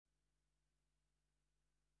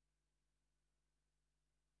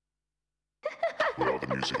We are the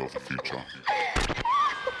music of the future.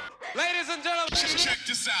 Ladies and gentlemen, check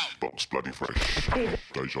this out. Box Bloody Fresh.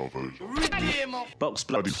 Deja Vu. Box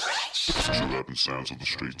Bloody Fresh. True urban sounds of the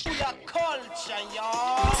streets. We are culture,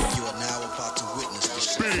 y'all. You are now about to witness the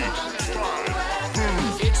Speed.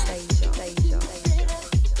 5. It's Deja.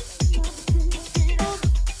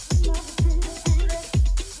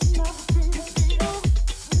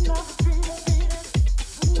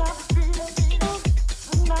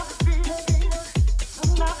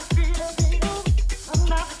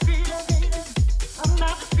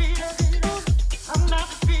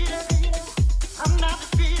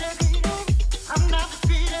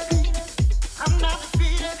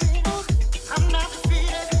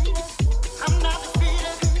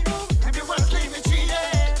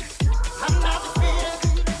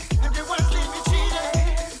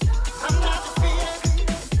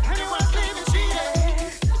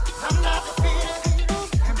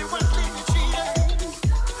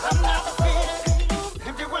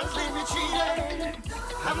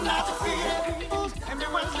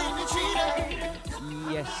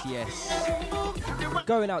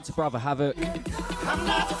 Going out to Brother Havoc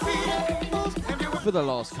for the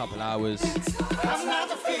last couple hours.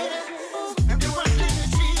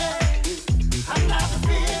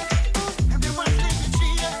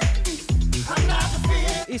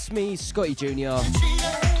 It's me, Scotty Jr.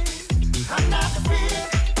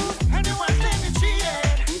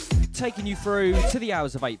 Taking you through to the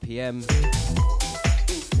hours of 8 PM.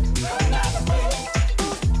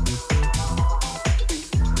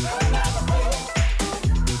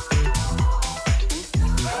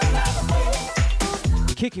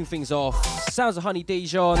 Kicking things off, sounds of Honey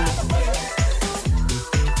Dijon.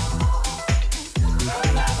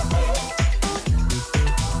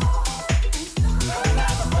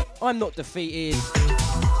 I'm Not Defeated.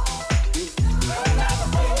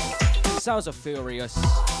 Sounds of Furious.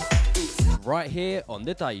 Right here on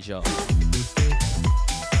the Deja.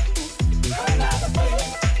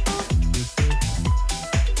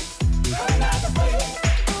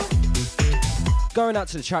 Going out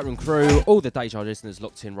to the chat room crew, all the Deja listeners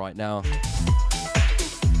locked in right now.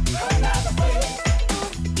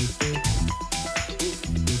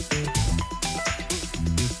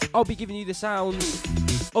 I'll be giving you the sounds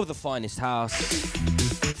of the finest house,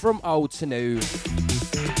 from old to new.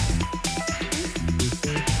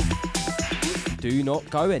 Do not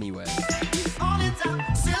go anywhere.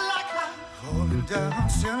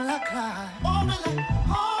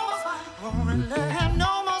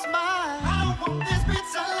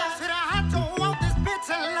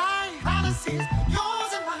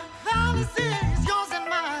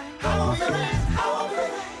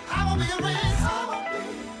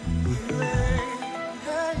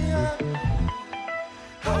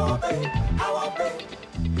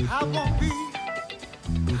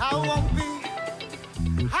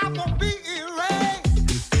 I won't be erased.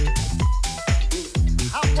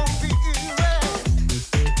 I won't be erased.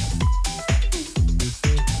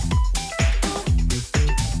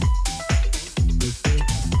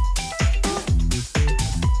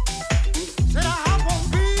 Said I won't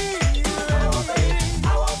be erased.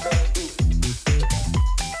 I won't be.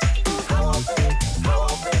 I won't be. I won't be.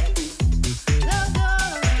 I won't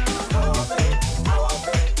be. I won't be.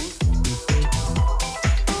 I won't be.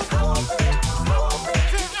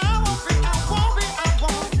 I won't be.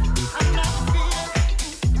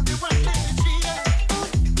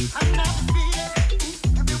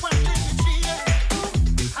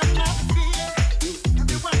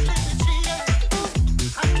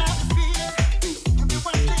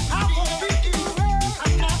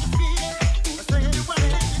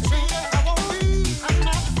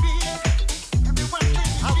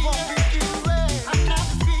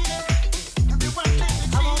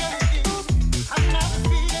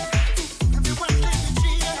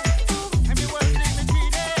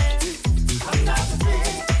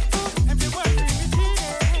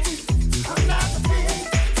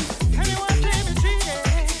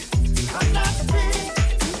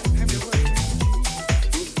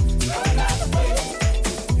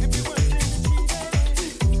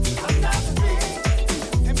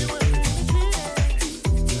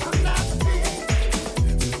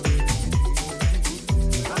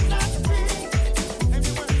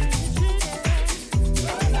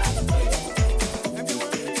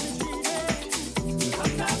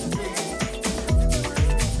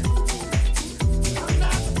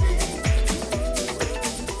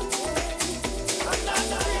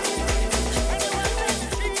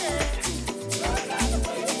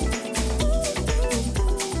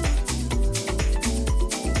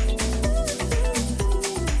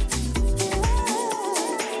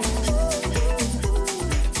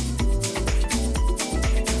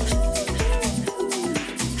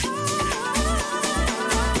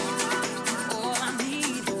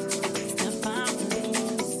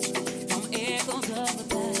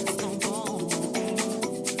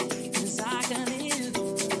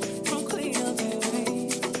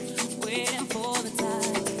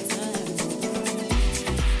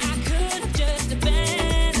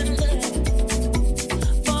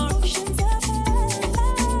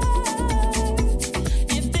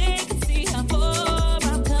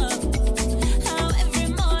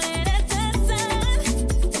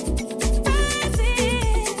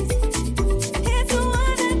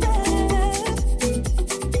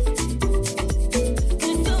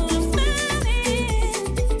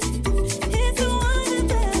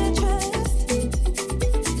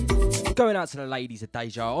 out to the ladies of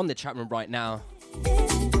Deja on the chat room right now.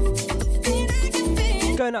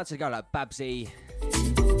 Going out to the guy like Babsy.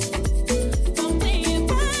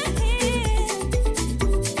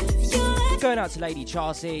 Going out to Lady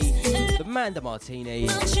Chasey, the Manda Martini,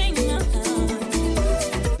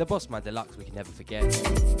 the Boss Man Deluxe, we can never forget.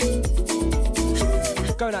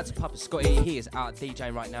 Going out to Papa Scotte, he is out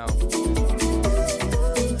DJing right now.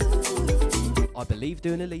 I believe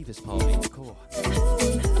doing a Leavers party. Cool.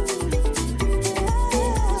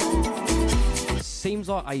 Seems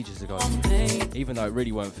like ages ago, even though it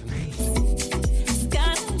really weren't for me.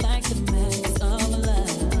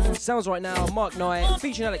 Sounds right now, Mark Nite,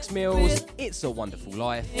 featuring Alex Mills, It's a Wonderful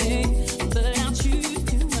Life.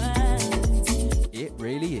 It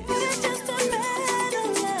really is.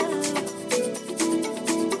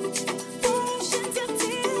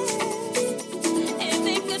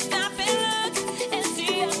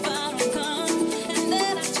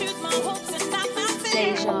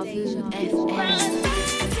 Deja Vu FM.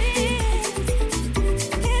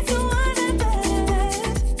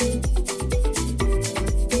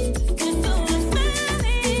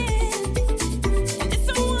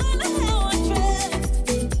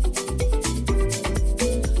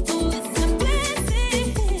 Oh,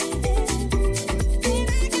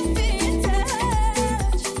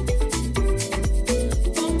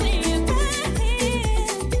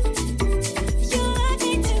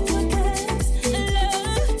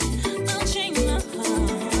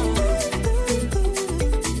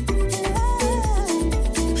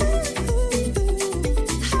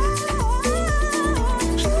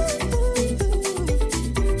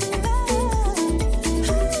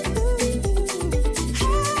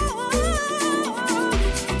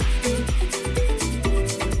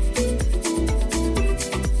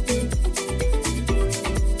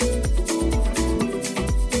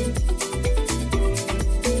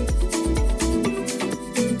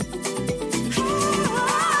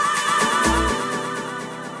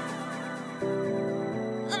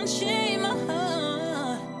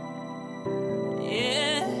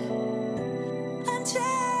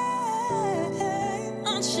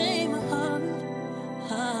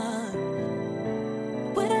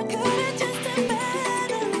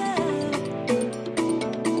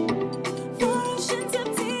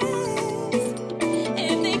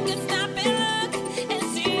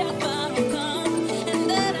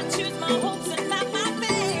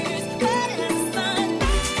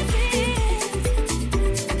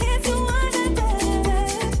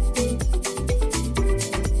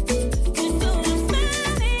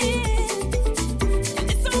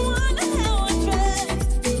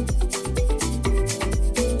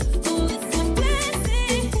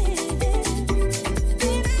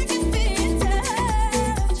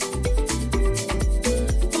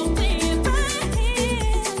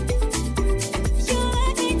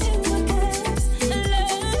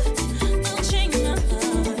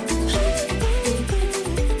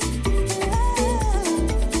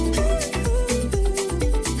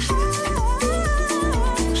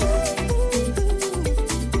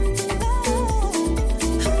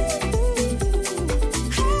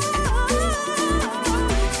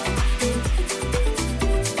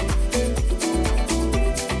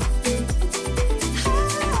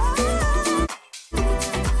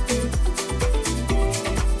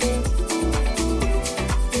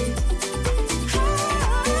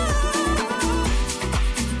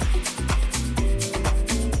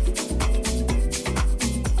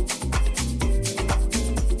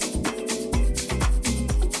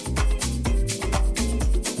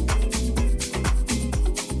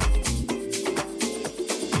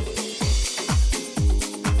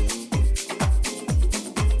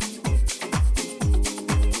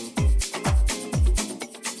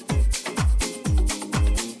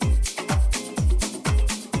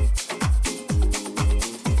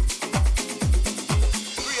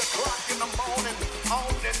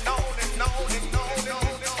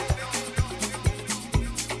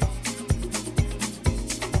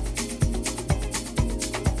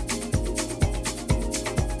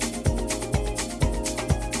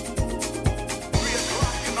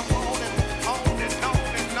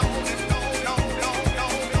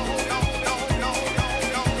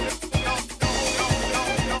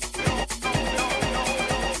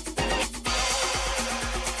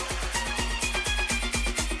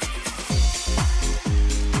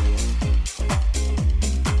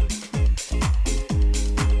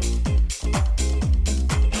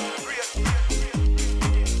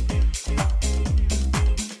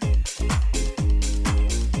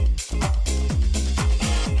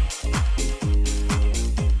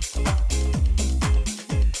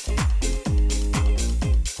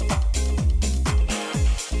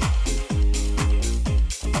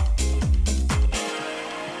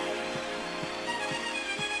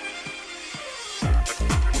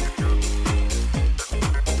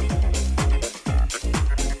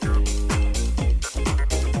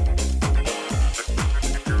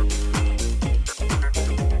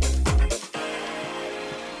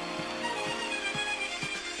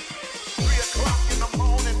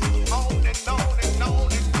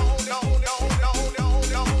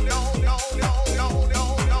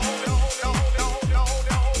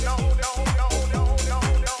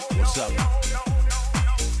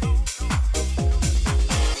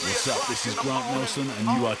 this is Grant Nelson,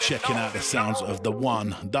 and you are checking out the sounds of the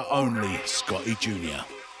one, the only Scotte Jr.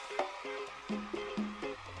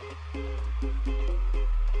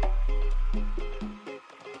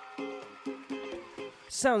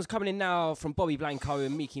 Sounds coming in now from Bobby Blanco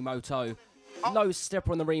and Miki Moto. No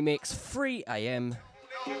Stepper on the remix, 3 a.m.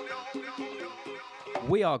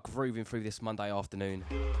 We are grooving through this Monday afternoon.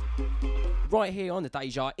 Right here on the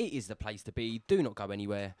Deja, it is the place to be. Do not go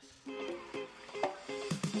anywhere. 3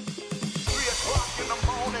 o'clock in the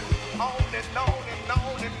morning, on and on and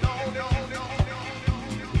on and on and on and on.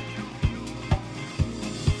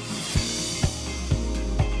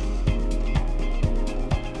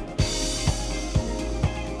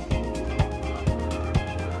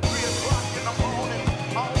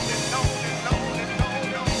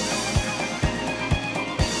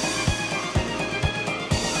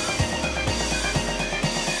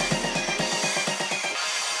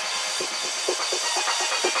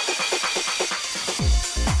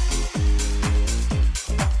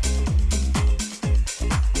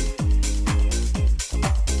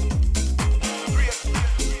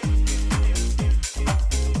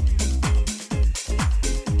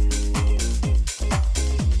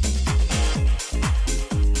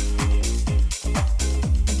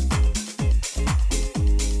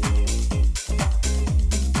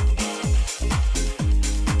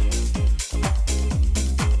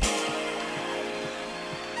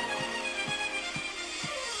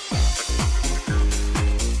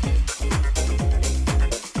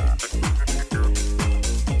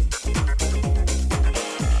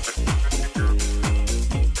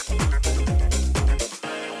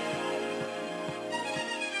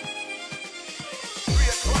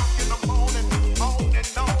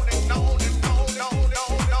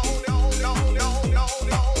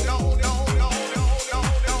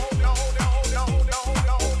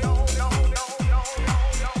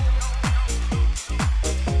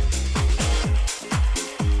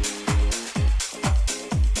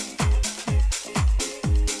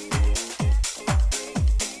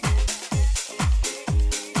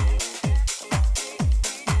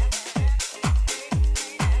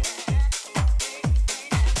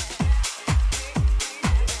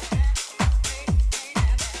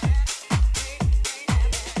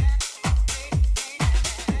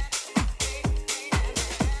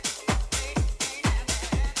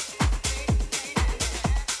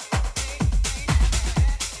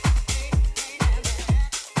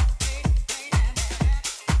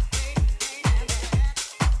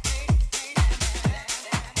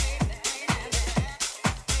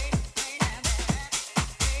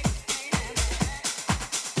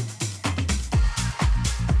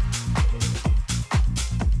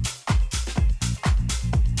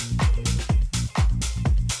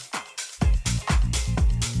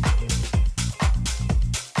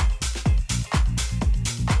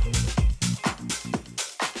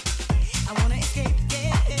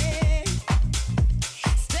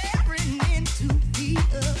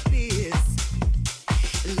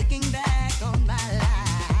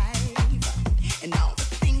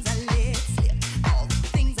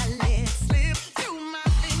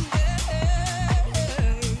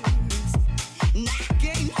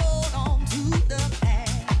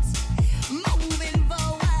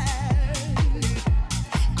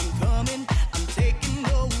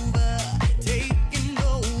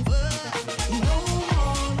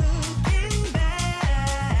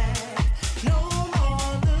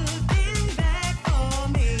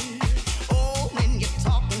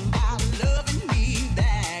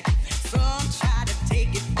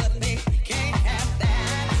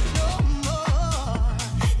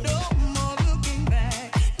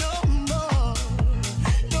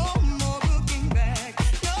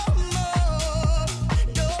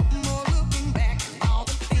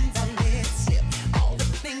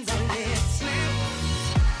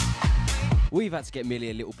 We've had to get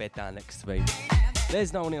Millie a little bed down next to me.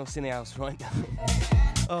 There's no one else in the house right now.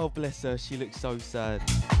 Oh, bless her, she looks so sad.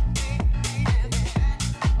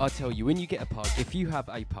 I tell you, when you get a pug, if you have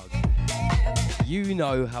a pug, you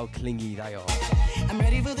know how clingy they are. I'm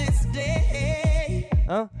ready for this day.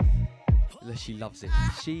 Huh? She loves it.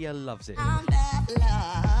 She loves it.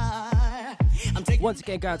 Once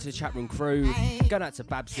again, going out to the chat room crew, going out to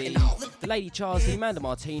Babsy, the Lady Charlie, Amanda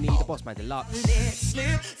Martini, the Boss Man Deluxe,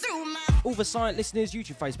 all the silent listeners,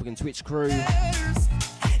 YouTube, Facebook and Twitch crew.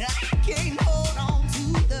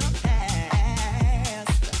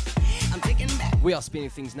 We are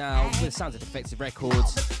spinning things now with the sounds of Defective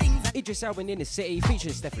Records. Idris Elba in the City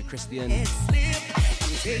featuring Stephanie Christian.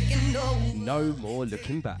 No More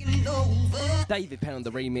Looking Back. David Penn on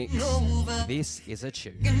the remix. This is a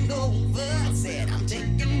tune. I said I'm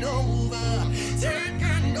taking over,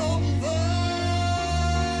 taking over.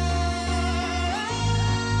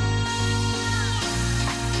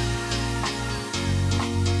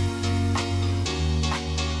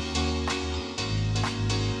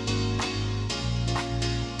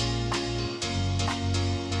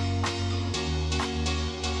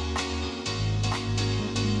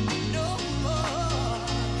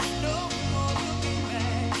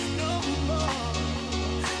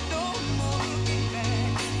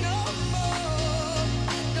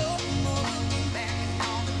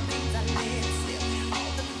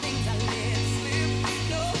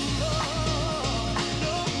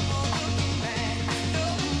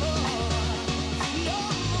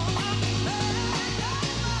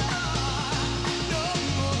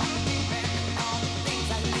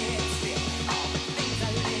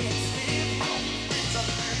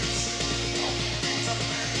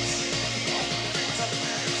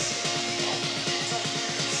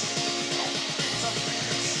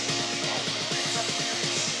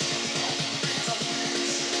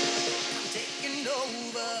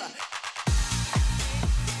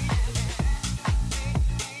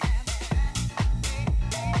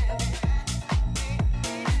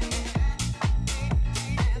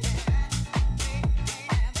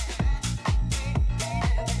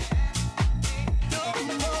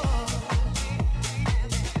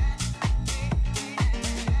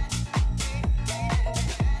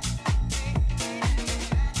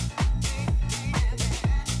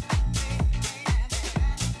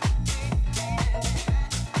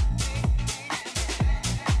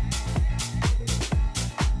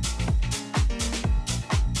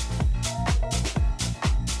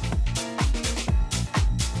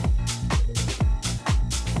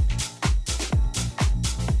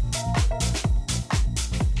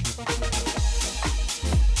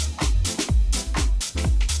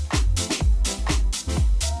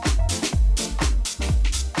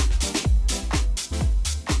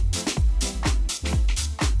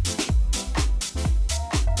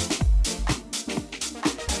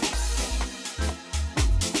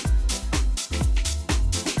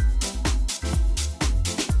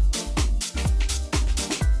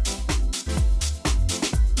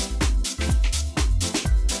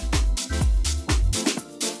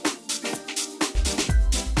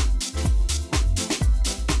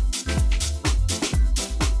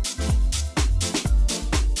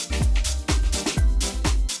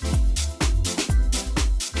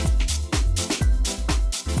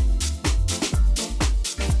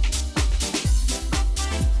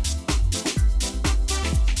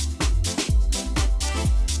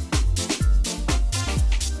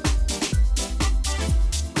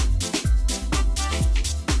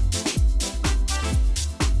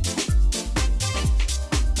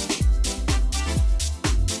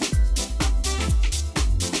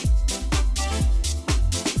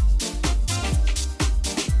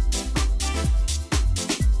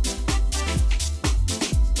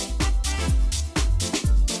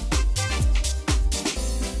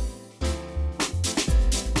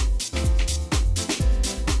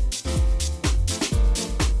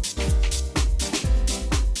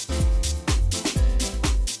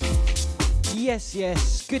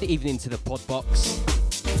 Yes, good evening to the pod box.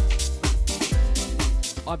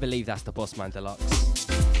 I believe that's the Boss Man Deluxe.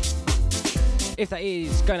 If that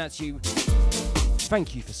is, going out to you,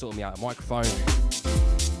 thank you for sorting me out a microphone.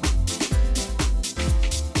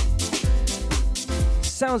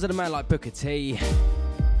 Sounds of the man like Booker T.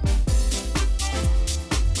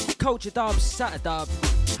 Culture dub, Saturday dub.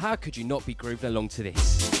 How could you not be grooving along to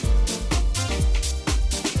this?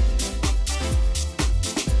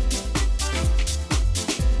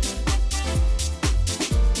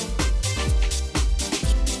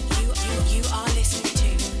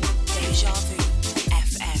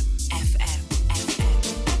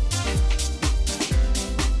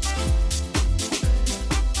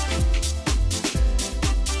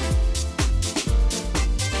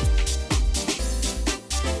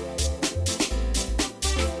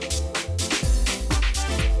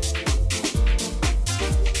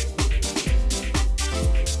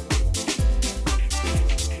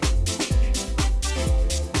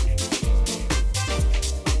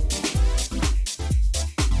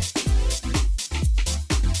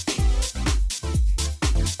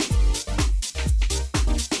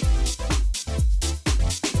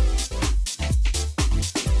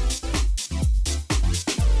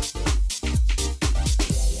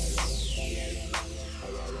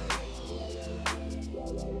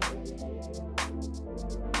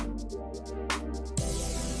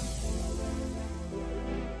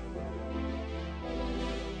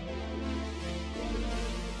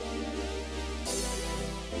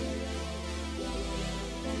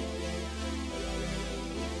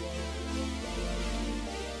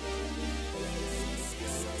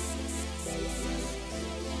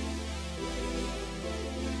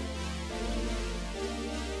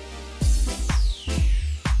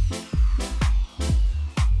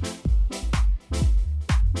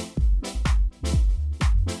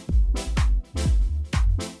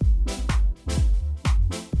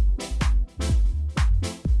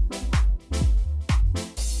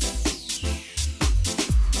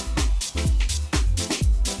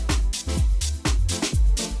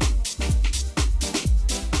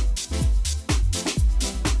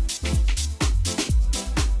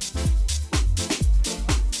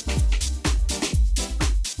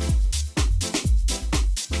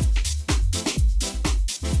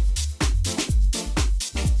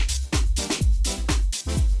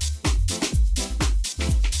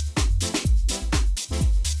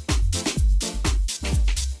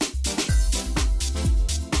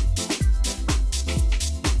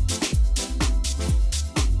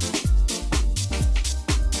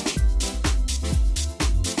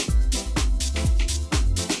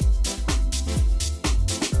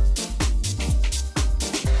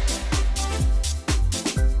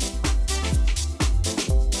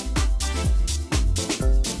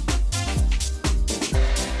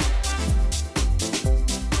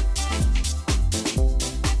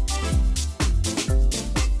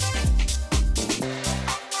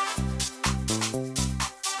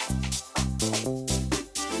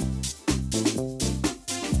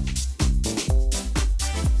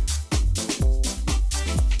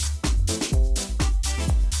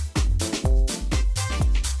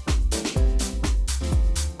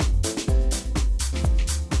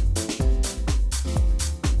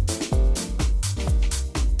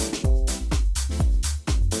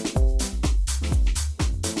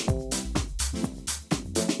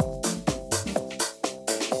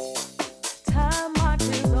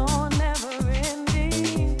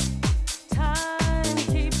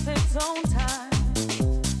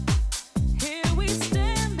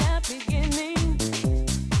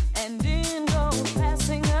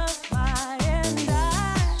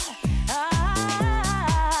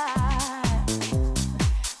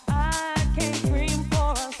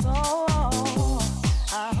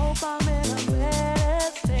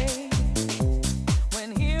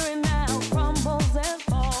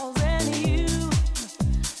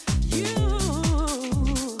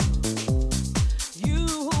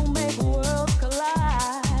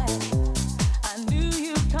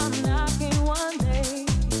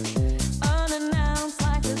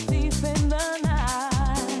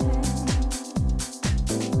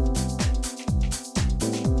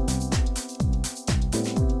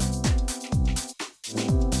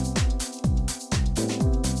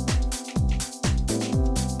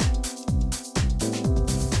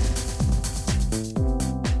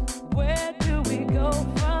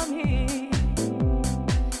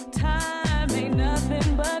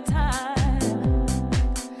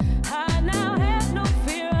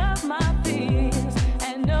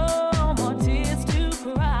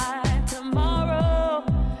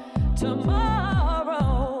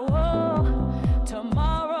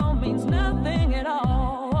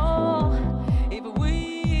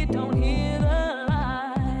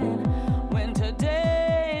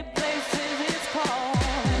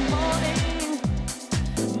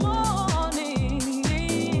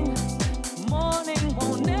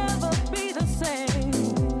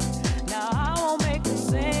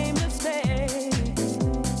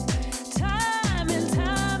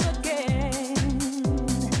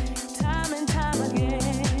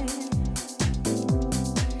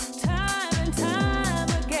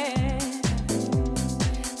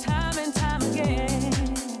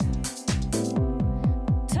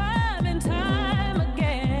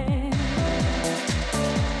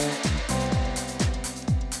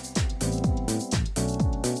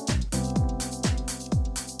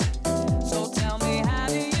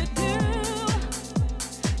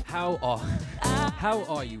 How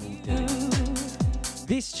are you all doing?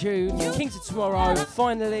 This tune, Kings of Tomorrow,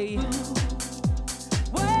 finally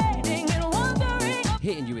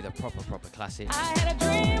hitting you with a proper classic.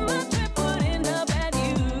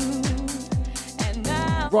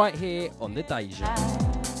 Right here on the Deja.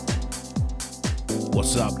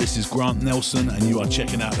 What's up? This is Grant Nelson, and you are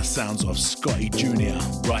checking out the sounds of Scotte Jr.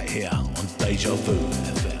 right here on Deja Vu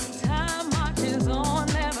FM. Time marches on,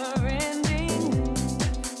 never ending.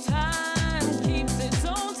 Time keeps its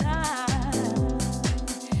own time.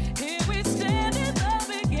 Here we stand at the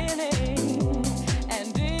beginning,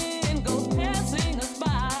 and then goes passing us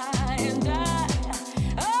by. And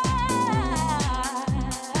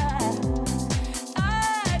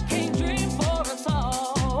I can't dream for us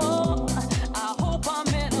all. I hope I'm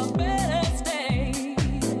in a better state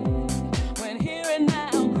when here and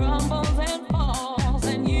now crumbles and falls,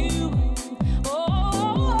 and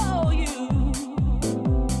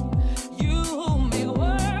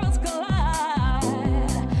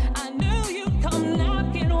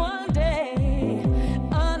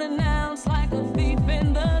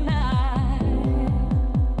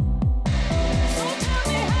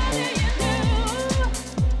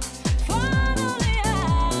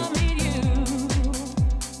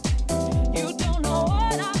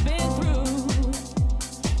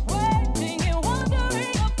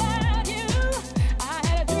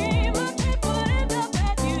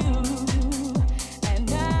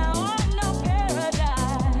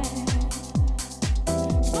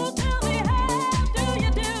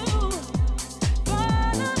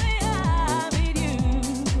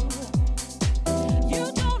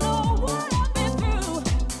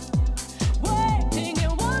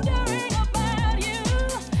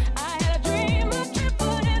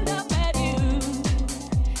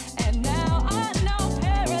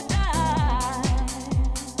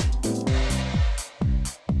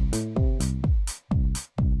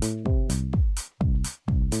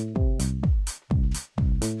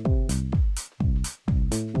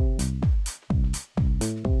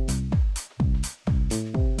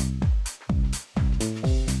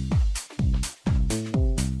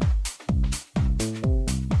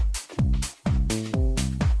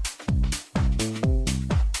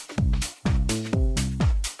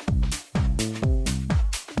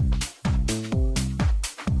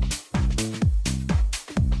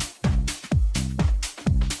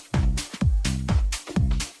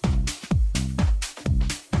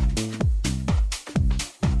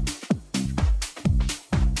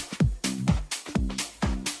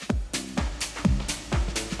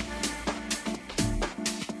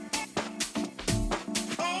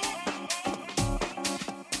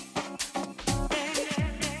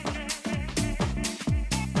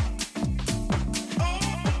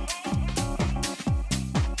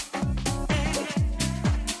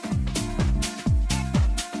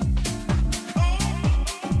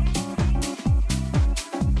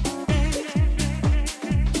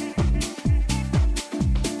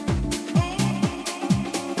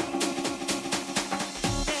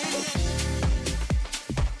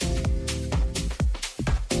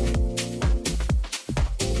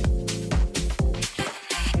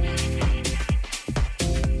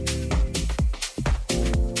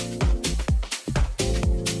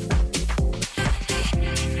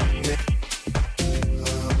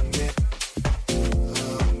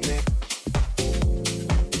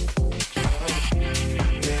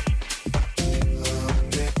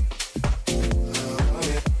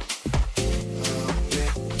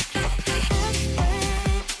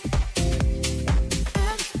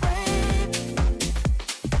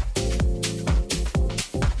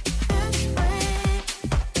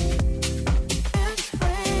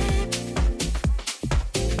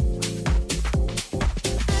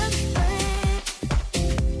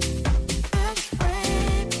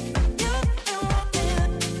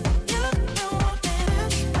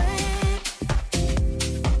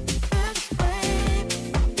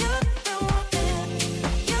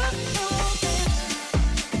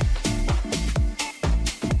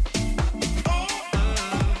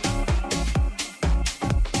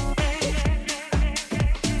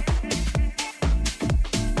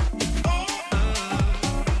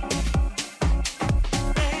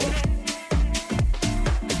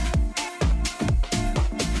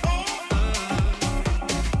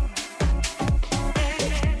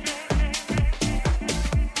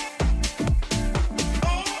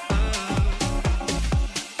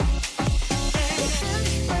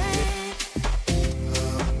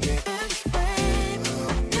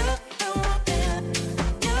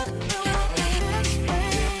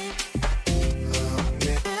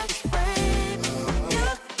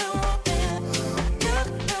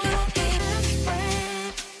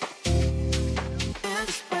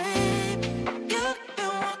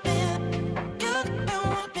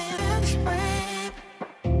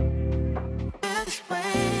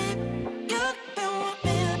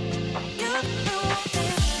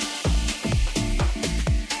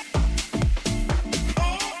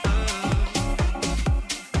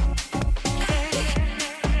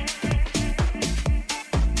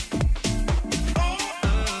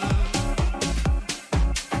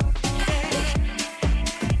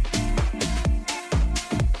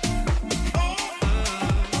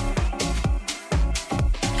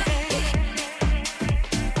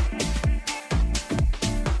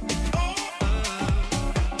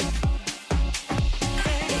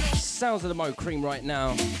sounds of the Mo Cream right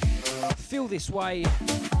now. Feel This Way.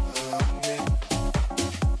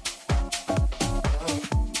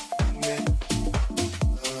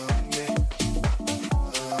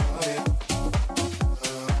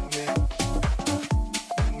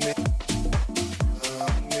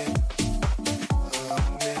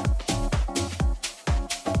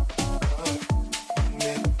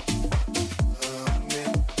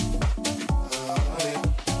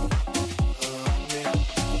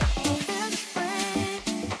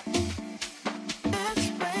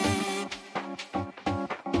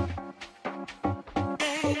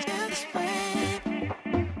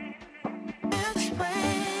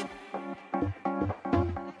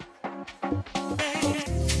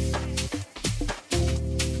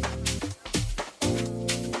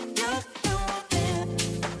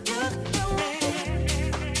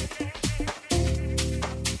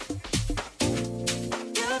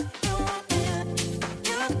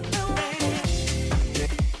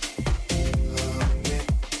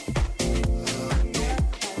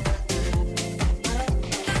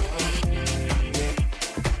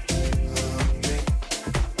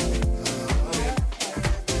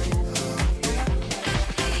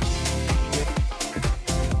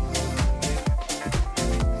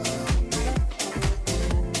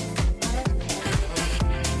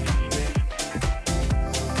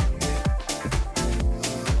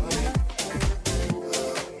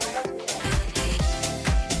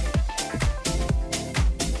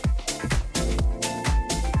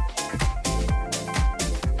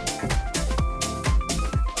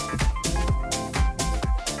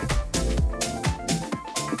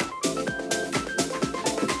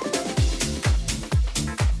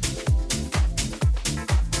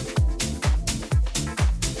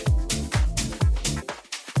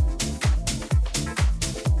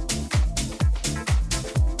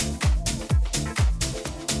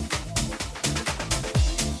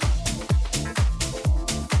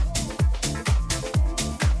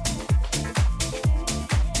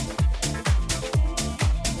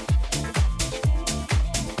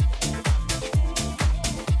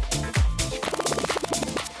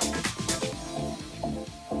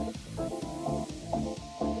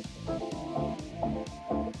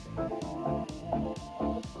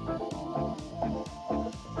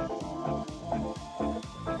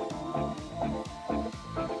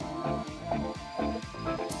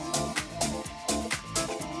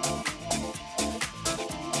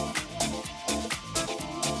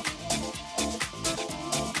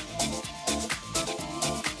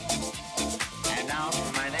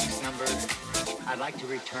 I'd like to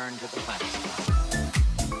return to the classics.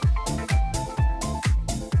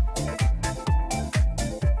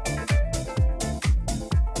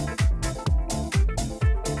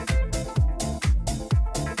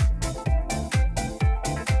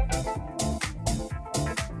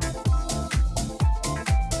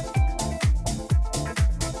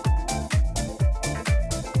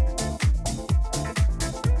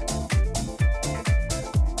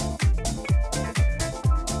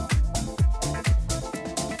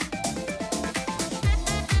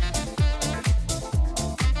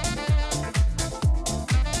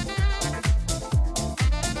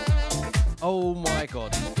 Oh my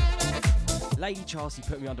god. Lady Chelsea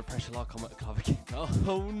put me under pressure like I'm at the club again.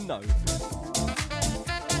 Oh no.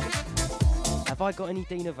 Have I got any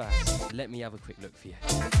Dina Vass? Let me have a quick look for you.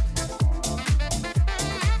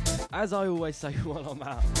 As I always say while I'm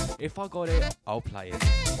out, if I got it, I'll play it.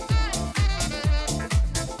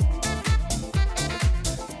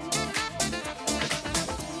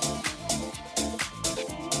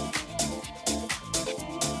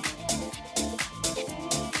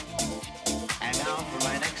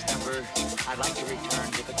 I'd like to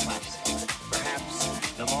return to the classic,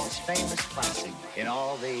 perhaps the most famous classic in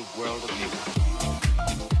all the world of music.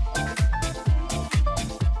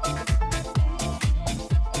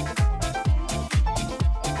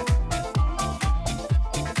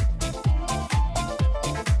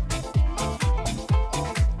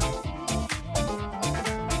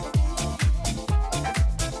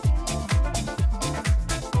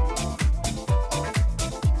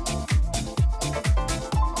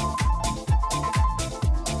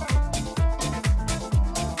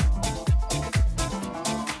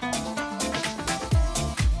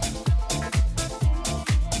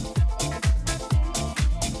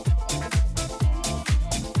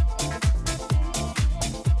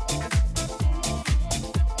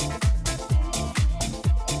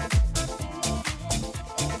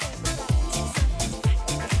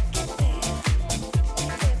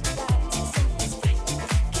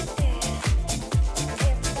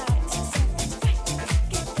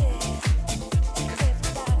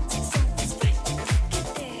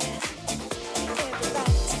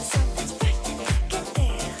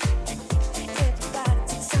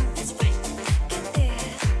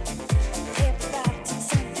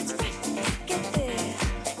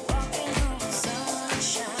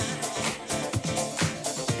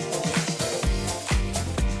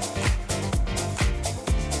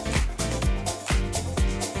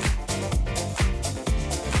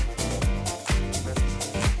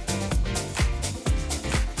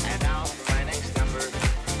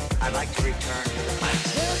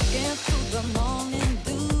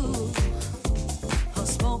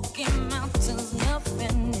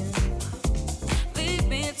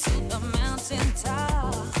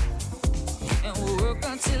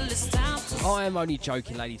 I'm only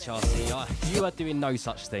joking, Lady Chelsea. You are doing no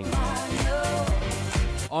such thing.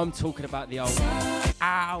 I'm talking about the old,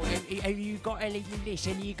 ow, have you got any of this?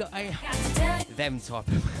 And you got them type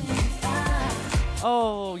of.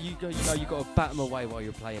 Oh, you got to bat them away while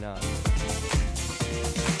you're playing out.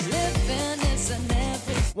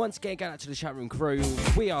 Once again, going out to the chat room crew.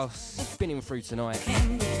 We are spinning through tonight.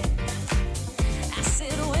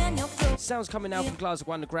 Sounds coming out from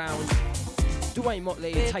Glasgow Underground. Dwayne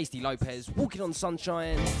Motley, Tasty Lopez, Walking on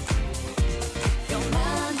Sunshine.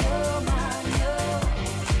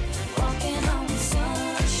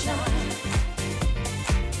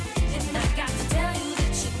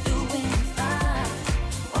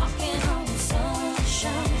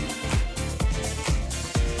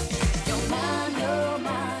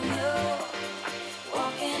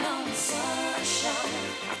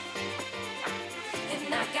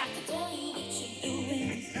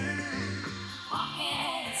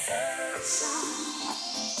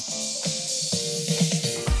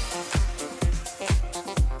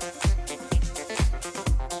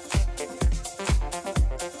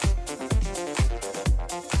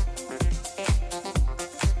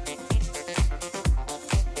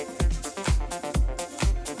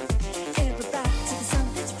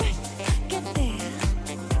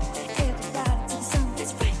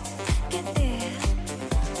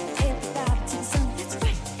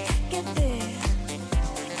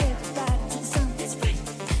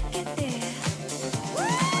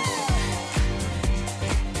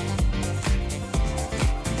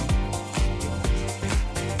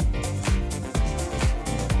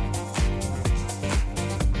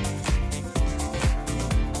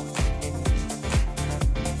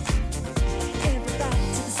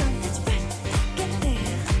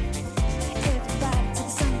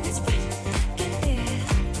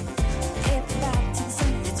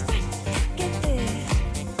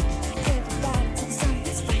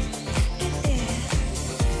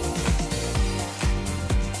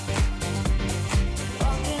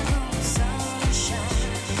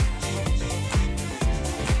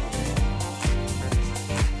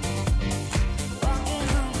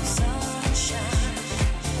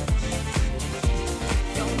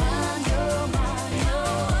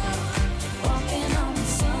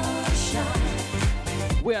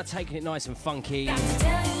 We are taking it nice and funky,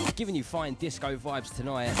 giving you fine disco vibes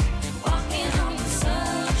tonight.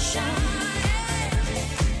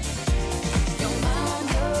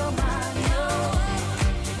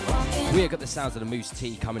 We have got the sounds of the Moose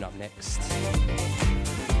Tea coming up next,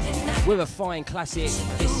 with a fine classic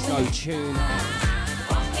disco tune.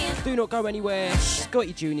 Do not go anywhere,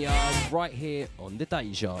 Scotte Jr. right here on the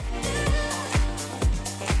Deja.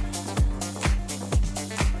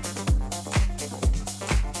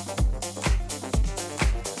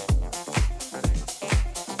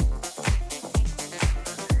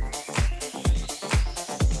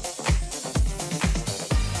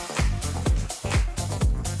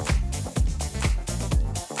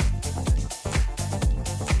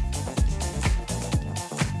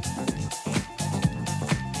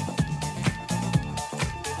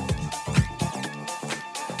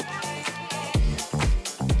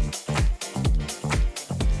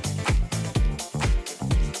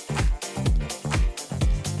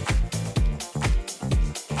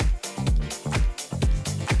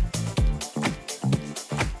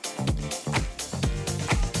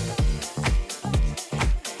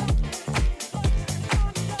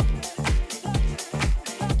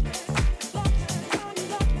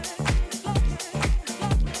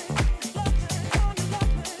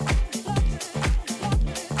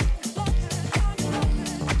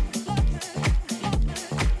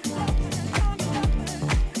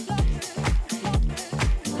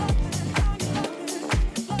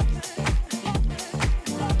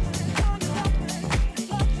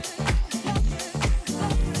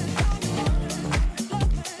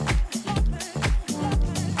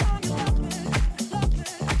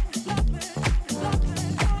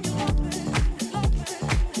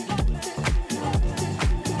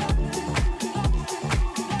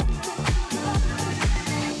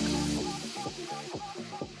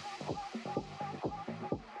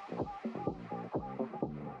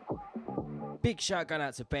 Big shout going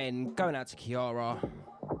out to Ben, going out to Kiara,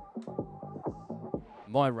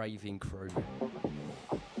 my raving crew.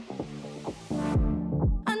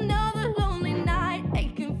 Another lonely night,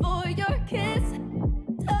 aching for your kiss,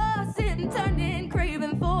 tossing, turning,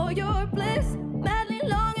 craving for your bliss, madly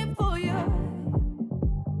longing for your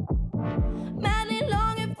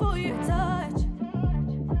touch.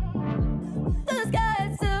 The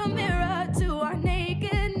sky's a mirror to our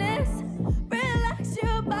nakedness. Relax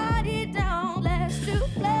your body down, let's do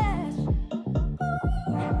flash.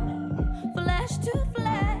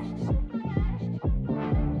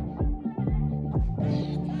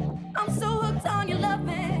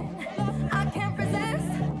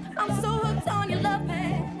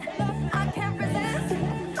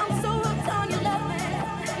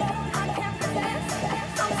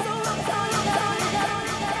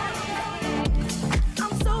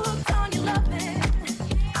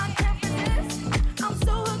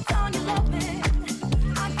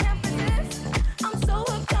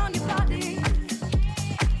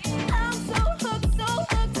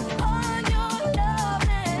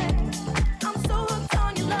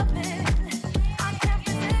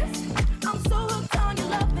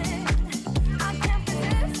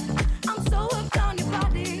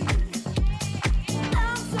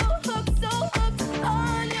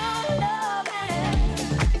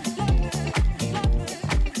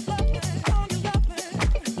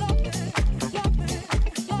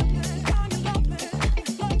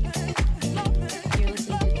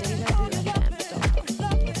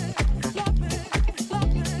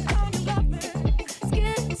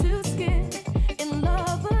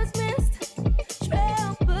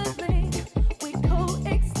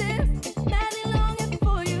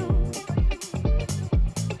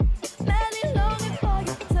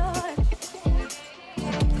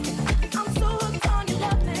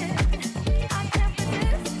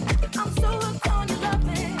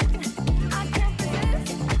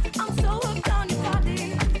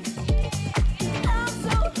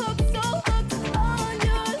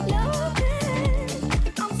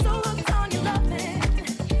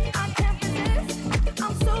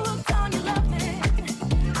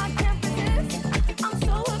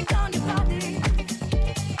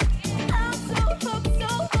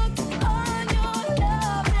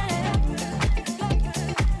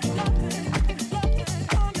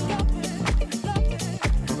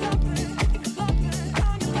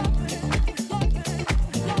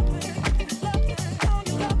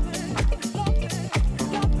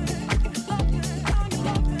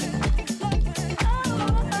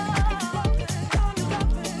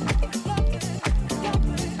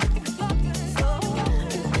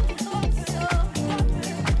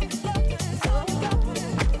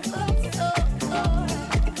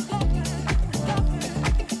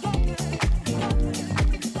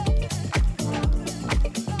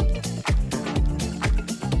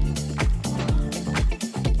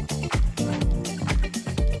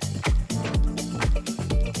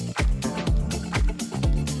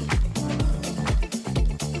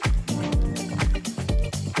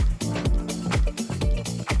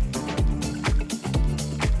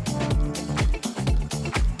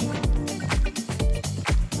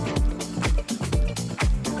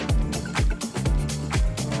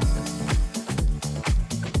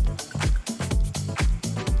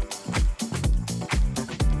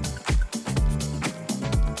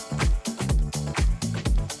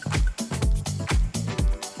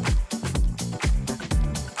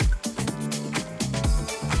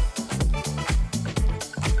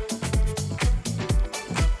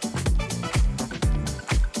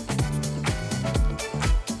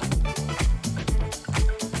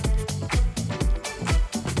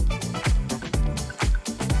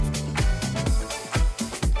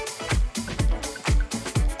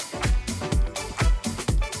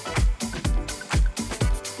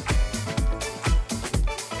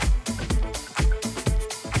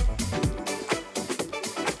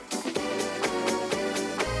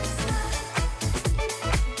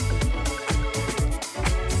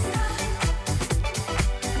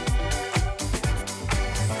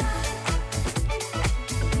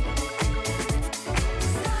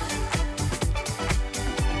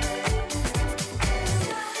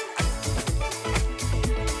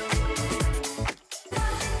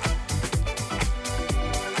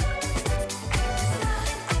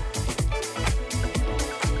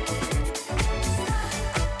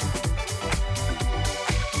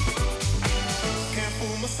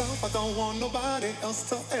 else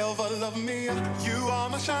to ever love me. You are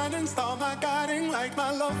my shining star, my guiding light,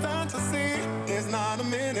 my love fantasy. There's not a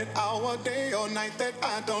minute, hour, day or night that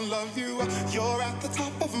I don't love you. You're at the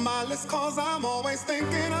top of my list, cause I'm always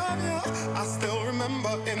thinking of you. I still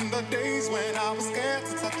remember in the days when I was scared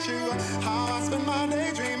to touch you, how I spent my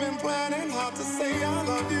day dreaming, planning how to say I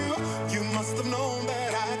love you. You must have known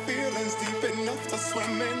that I had feelings deep enough to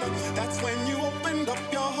swim in. That's when you opened up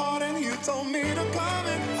your heart and you told me to come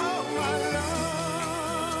in. Oh my love,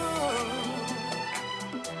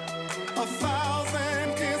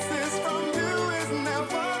 1,000 kisses from you is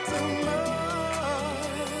never too much.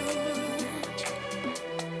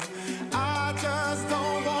 I just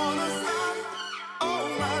don't wanna stop. Oh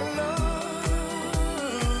my love,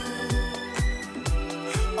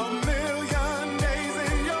 a million days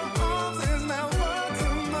in your arms is never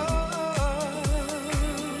too much.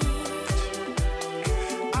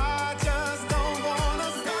 I just don't wanna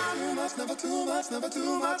stop. Never too much, never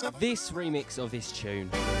too much. This remix of this tune.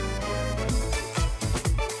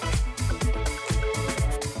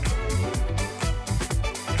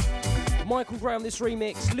 Michael Gray on this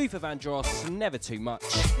remix, Luther Vandross, Never Too Much.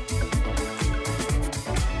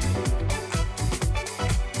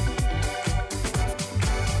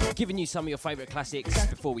 Giving you some of your favourite classics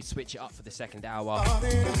before we switch it up for the second hour.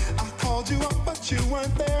 I called you up, but you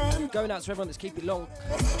weren't there. Going out to everyone that's keep it locked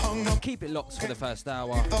for the first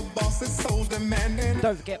hour. The boss is so demanding.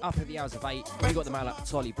 Don't forget, up at the hours of 8, we got the mail up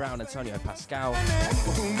to Tolly Brown, Antonio Pascal.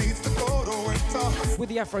 Who needs to go to work tough? With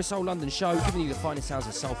the Afro Soul London show, giving you the finest sounds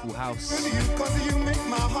of soulful house. Cause you make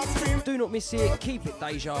my heart scream. Do not miss it, keep it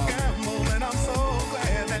Deja. And I'm so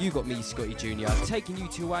glad that You got me, Scotty Jr., taking you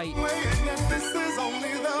to 8. yes, this is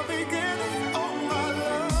only the beginning. Oh my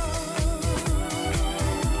love,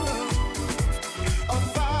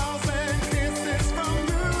 1,000 kisses from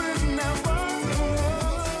you is never too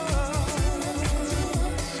much.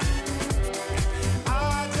 I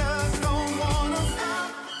just don't wanna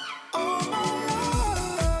stop. Oh my love,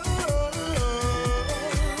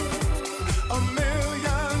 a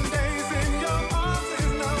million days in your arms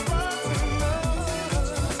is never too much.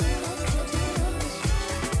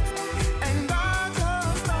 And I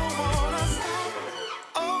just don't wanna stop.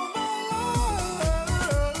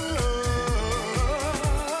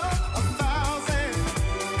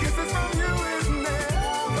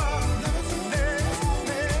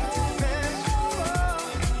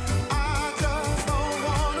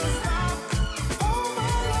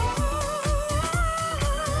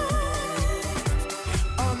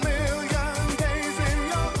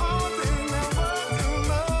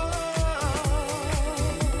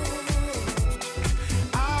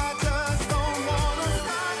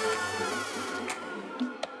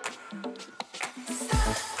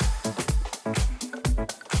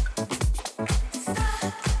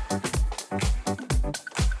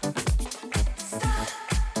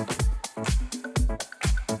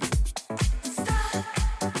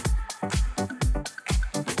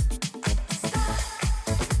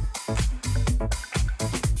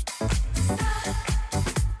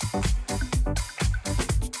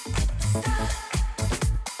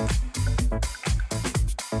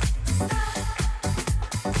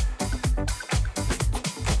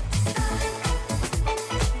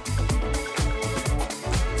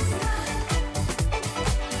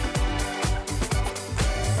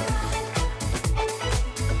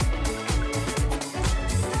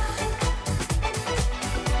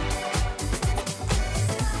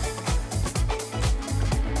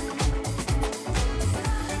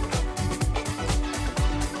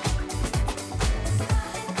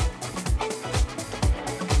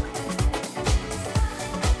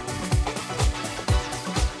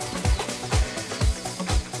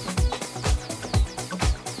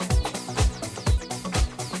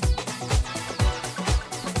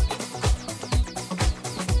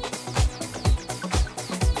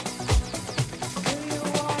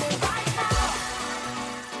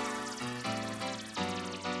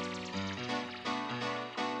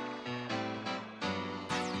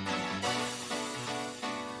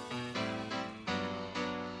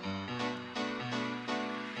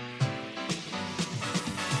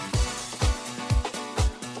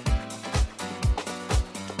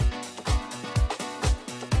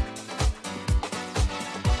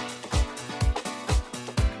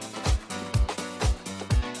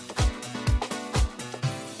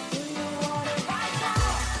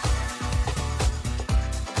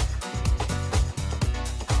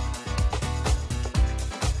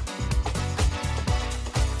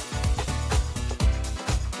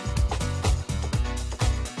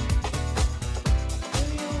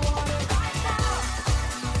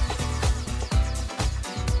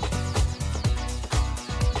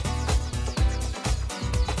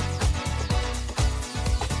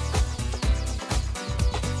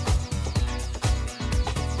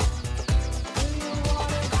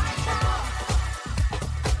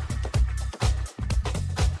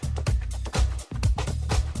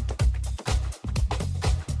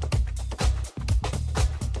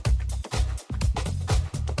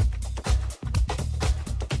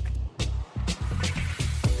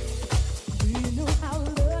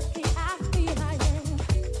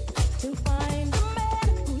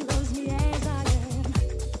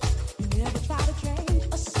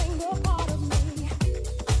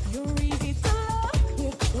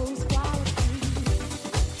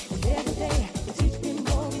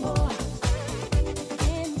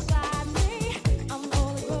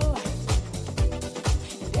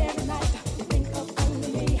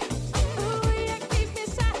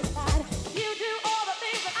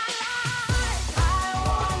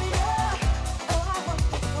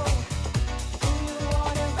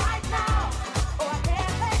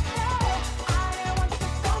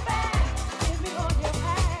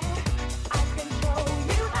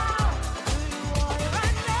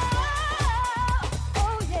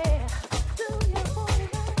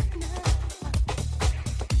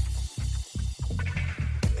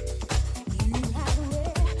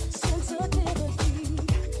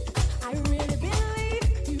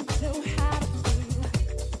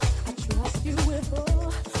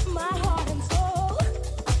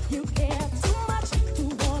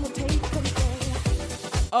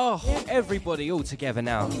 Oh, everybody all together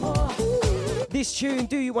now. This tune,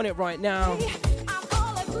 Do You Want It Right Now?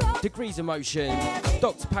 Degrees of Motion,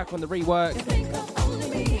 Dr. Pack on the rework.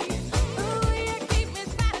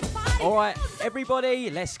 Alright, everybody,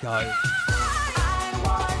 let's go.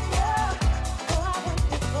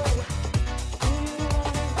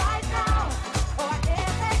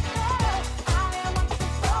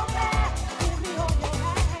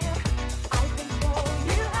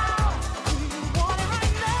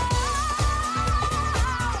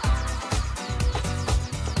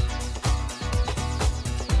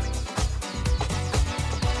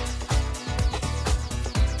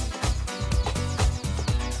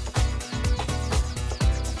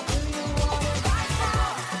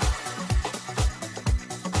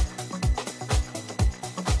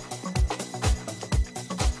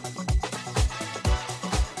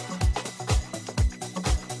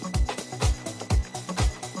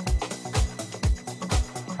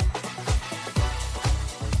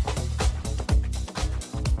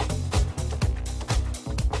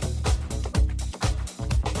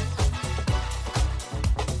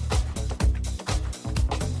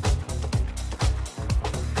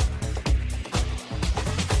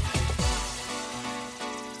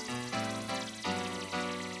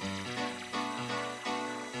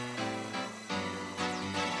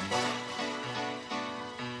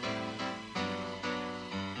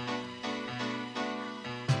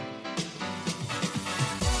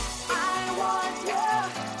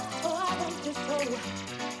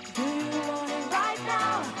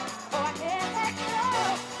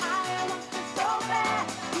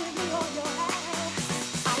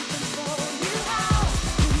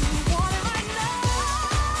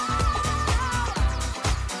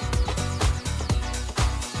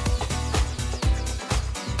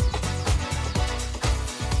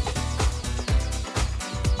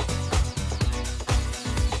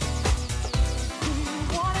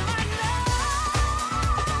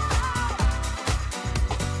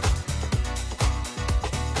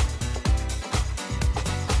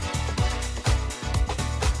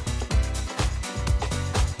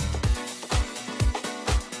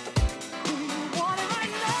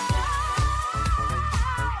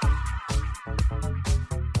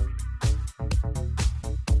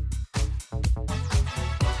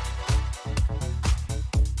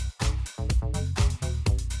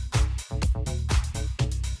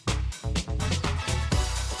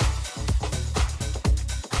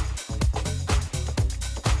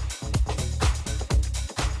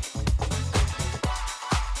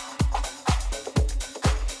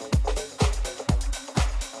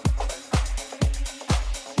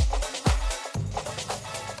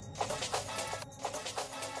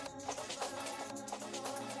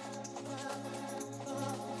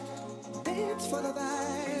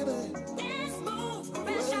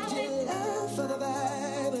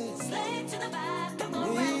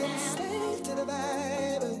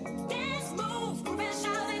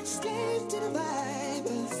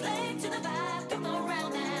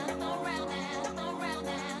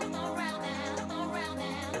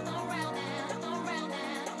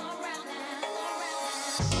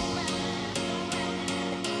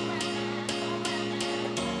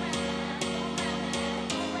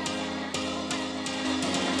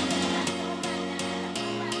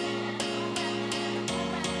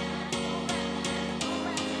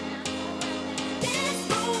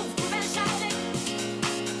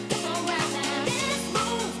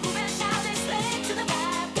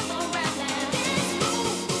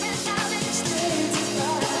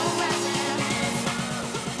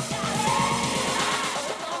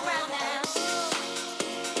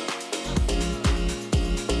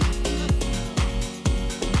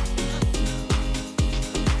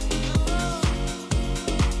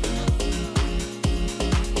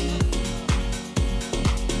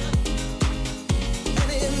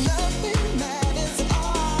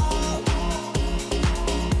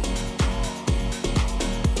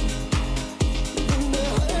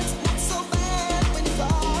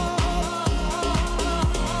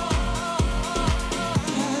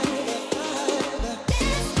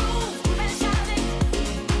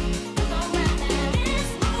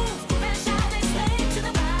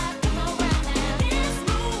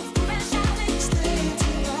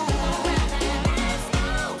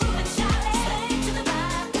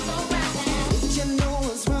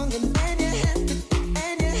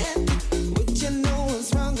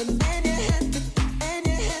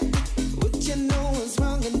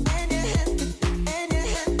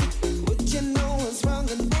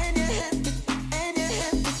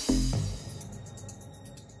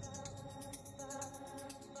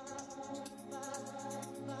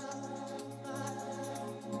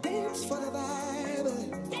 for the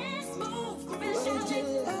vibe. Dance, move, What groove, did shout you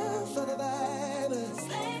it. love for the vibe?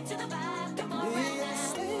 Slave to the vibe, come on right Yeah, now.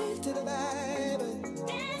 slave to the vibe.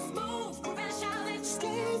 Dance, move, groove, shout it.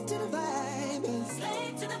 Slave to the vibe.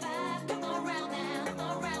 Slave to the vibe, come on round now, come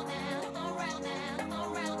on round now, come on round now, come on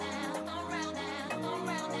round now, come on round now, come on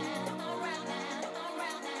round now, come on round now, come on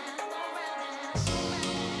round now, come on round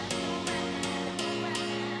now.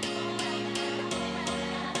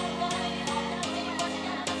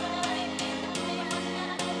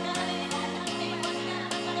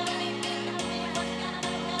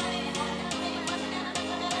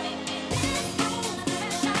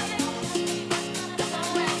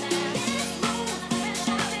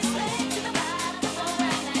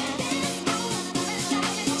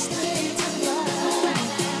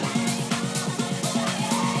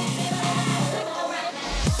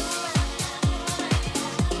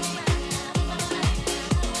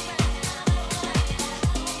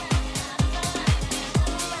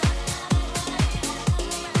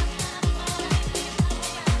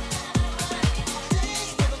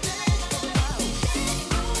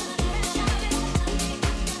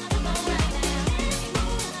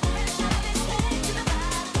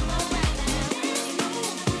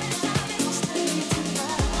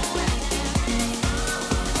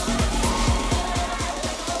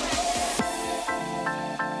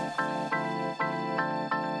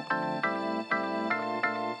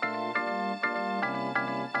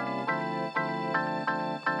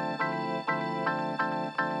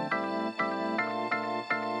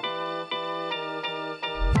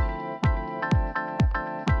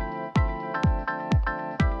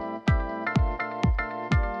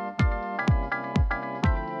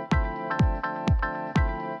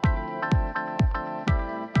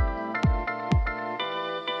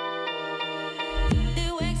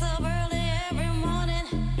 He wakes up early every morning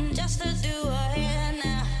just to do her hair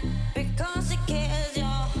now because he cares,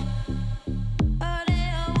 y'all. Her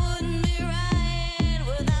hair wouldn't be right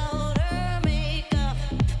without her makeup.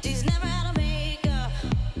 She's never had a makeup.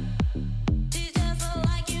 She's just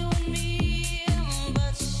like you and me,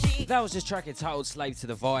 but she That was just track entitled Slave to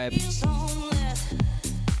the Vibe. feels homeless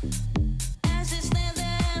as she stands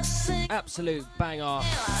there singing. Absolute banger.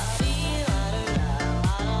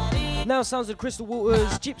 Now sounds of Crystal Waters,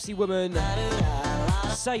 Gypsy Woman,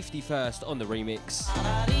 Safety First on the remix.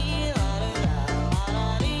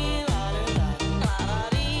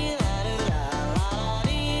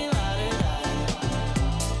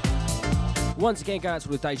 Once again, going out to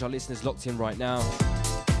all the Deja listeners locked in right now.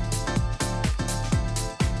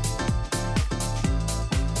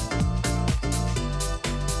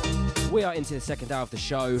 We are into the second hour of the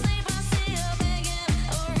show.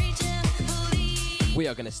 We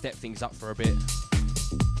are going to step things up for a bit.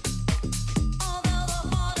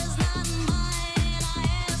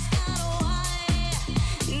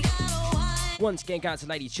 Once again, going out to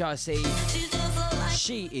Lady Chelsea.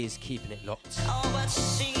 She is keeping it locked.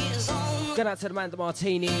 Going out to the Amanda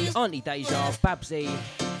Martini, Auntie Deja, Babsy,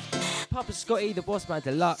 Papa Scotty, the Boss Man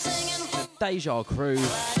Deluxe, the Deja crew.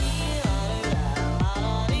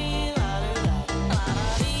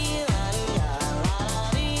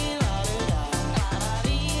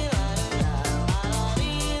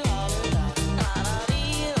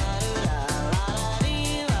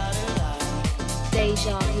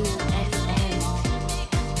 Deja Vu FM.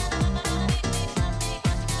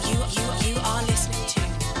 You are listening to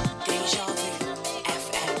Deja Vu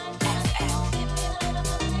FM.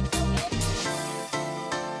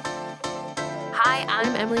 Hi,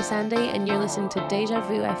 I'm Emily Sandy, and you're listening to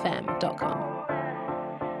DejaVuFM.com.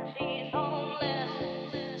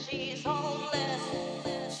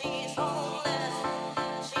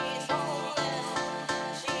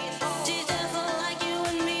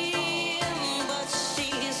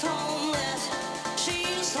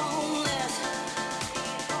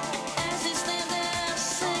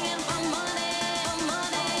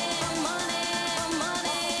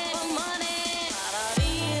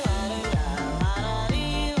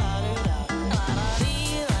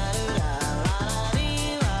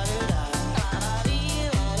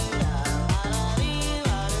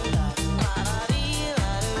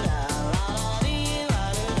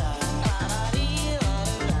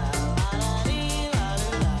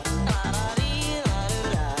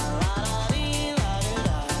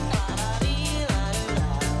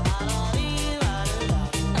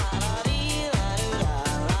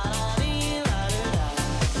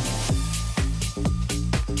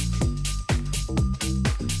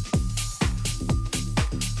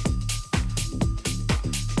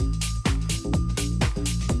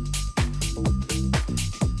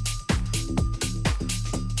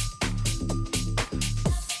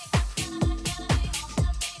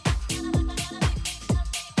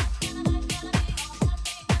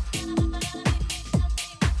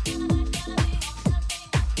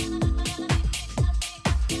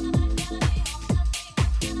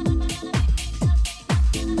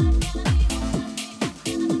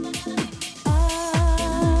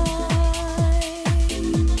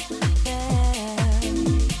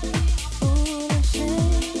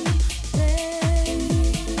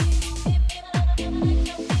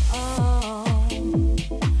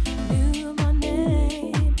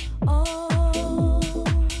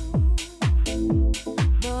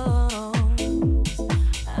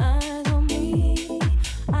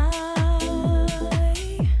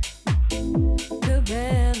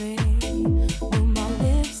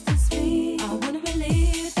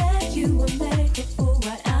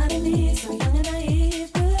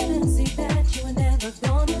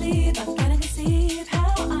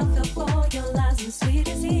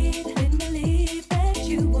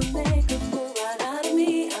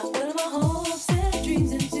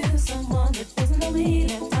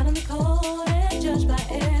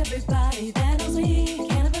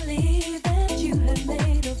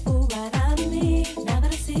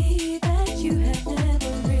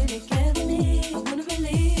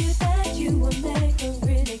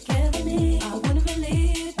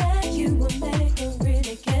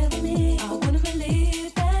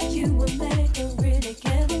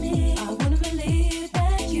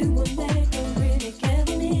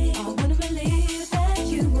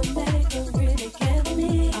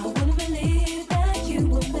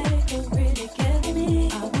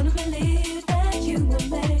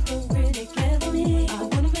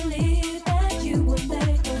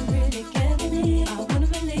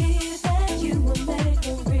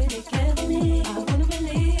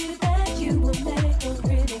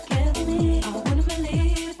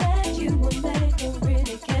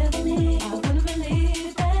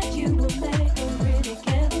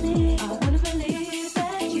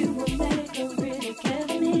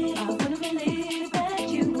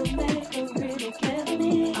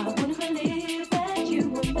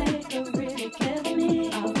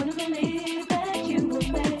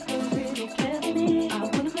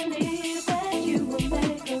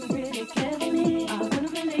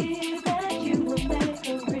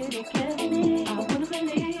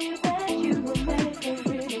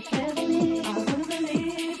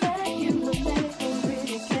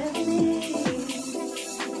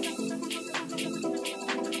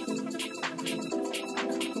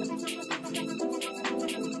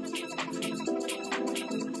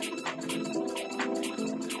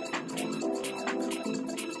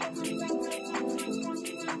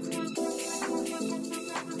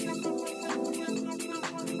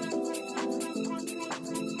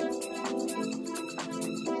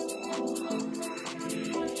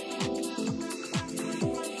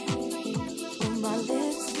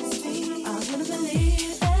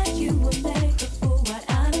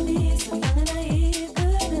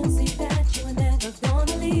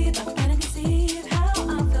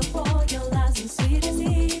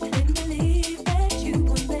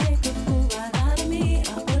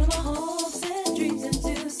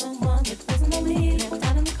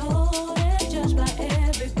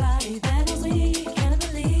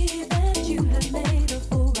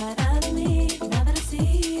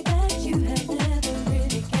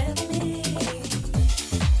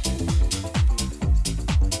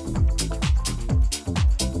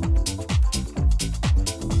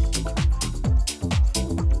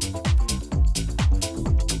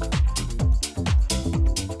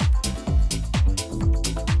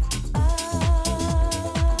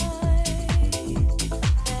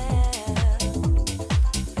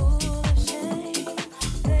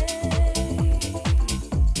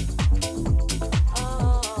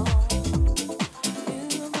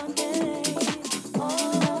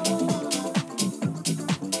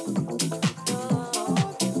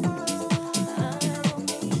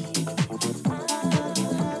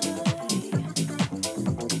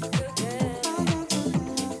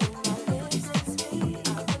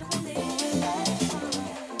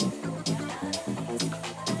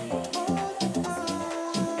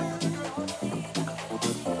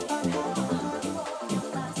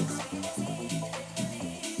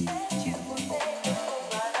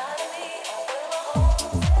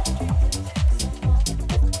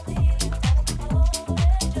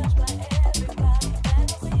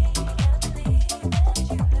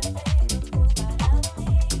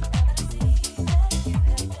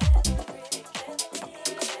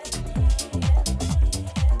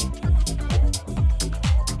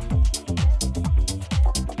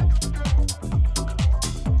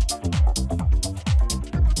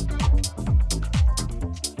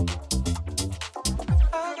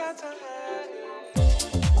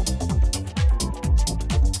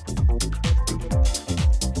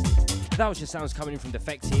 that was just sounds coming in from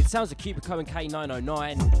Defected. Sounds of Cubico and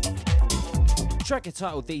K909. Track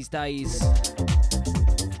entitled These Days.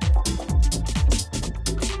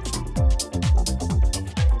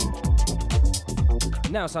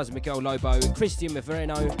 Now sounds of Miguel Lobo and Christian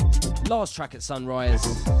Maverino. Last track at Sunrise.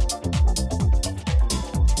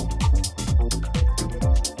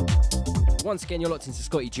 Once again, you're locked into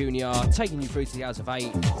Scotte Jr., taking you through to the hours of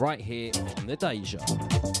 8, right here on the Deja.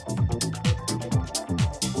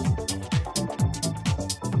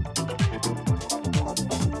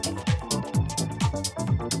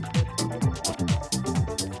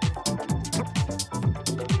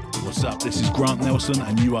 What's up? This is Grant Nelson,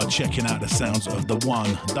 and you are checking out the sounds of the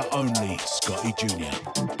one, the only Scotte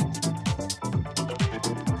Jr.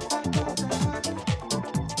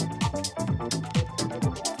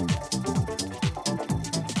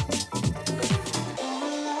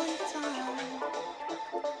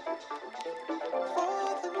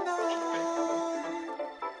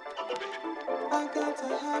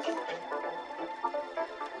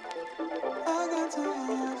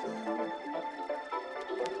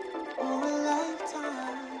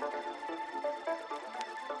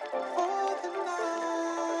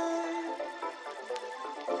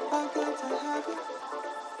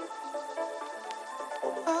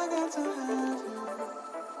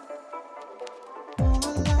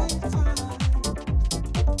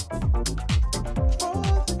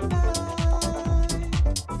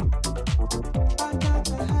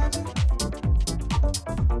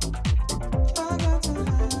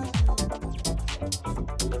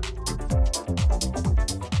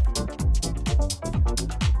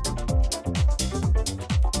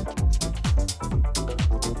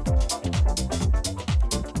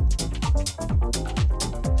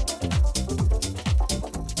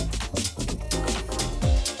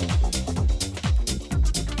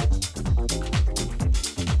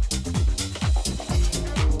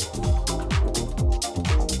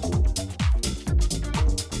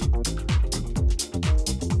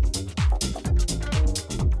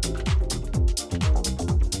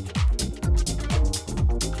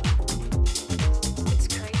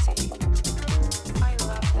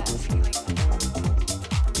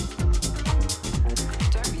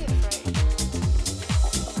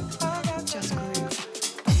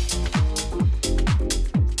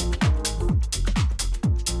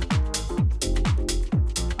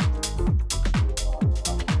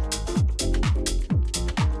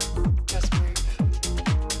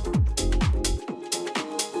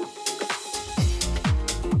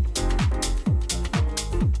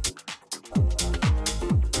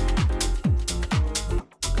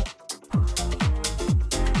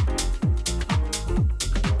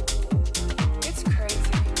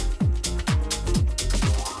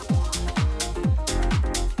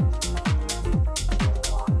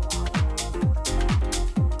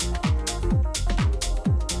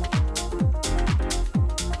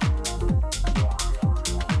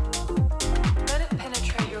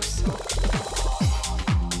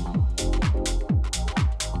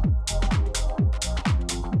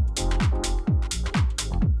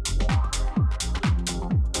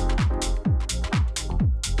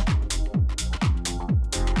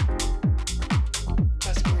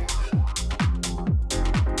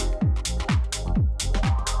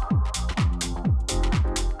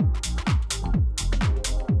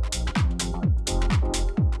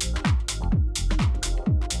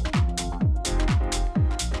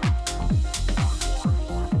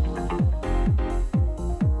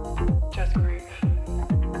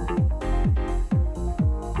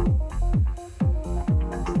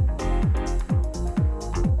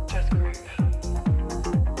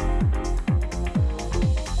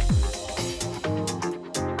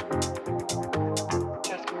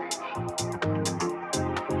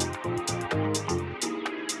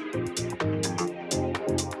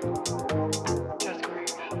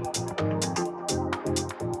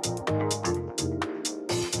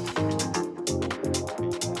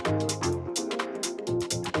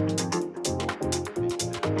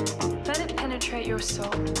 your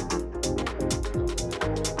soul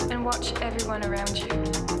and watch everyone around you.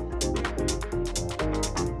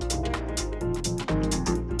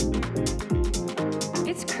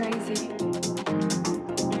 It's crazy.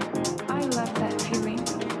 I love that feeling.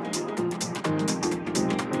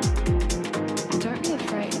 Don't be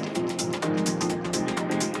afraid.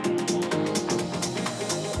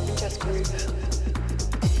 Just groove.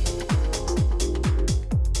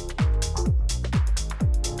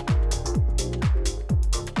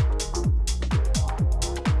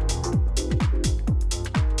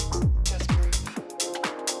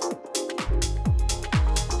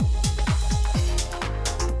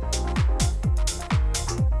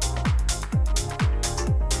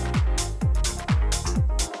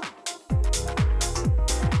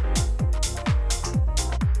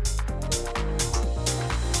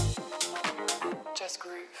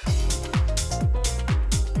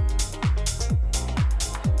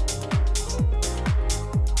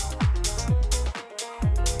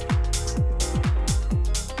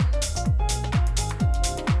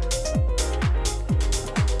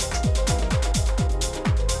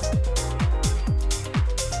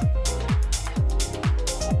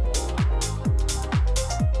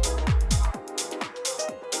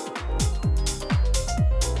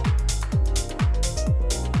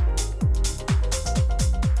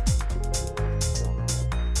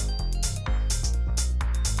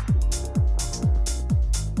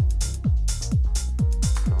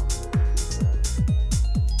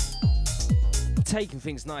 taking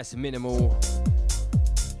things nice and minimal.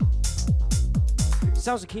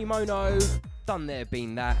 Sounds of Kimono, done there,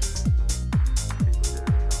 been that.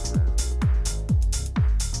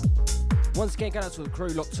 Once again, going out to the crew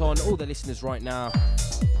locked on, all the listeners right now.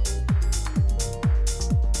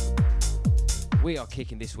 We are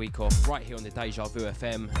kicking this week off right here on the Deja Vu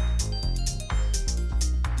FM.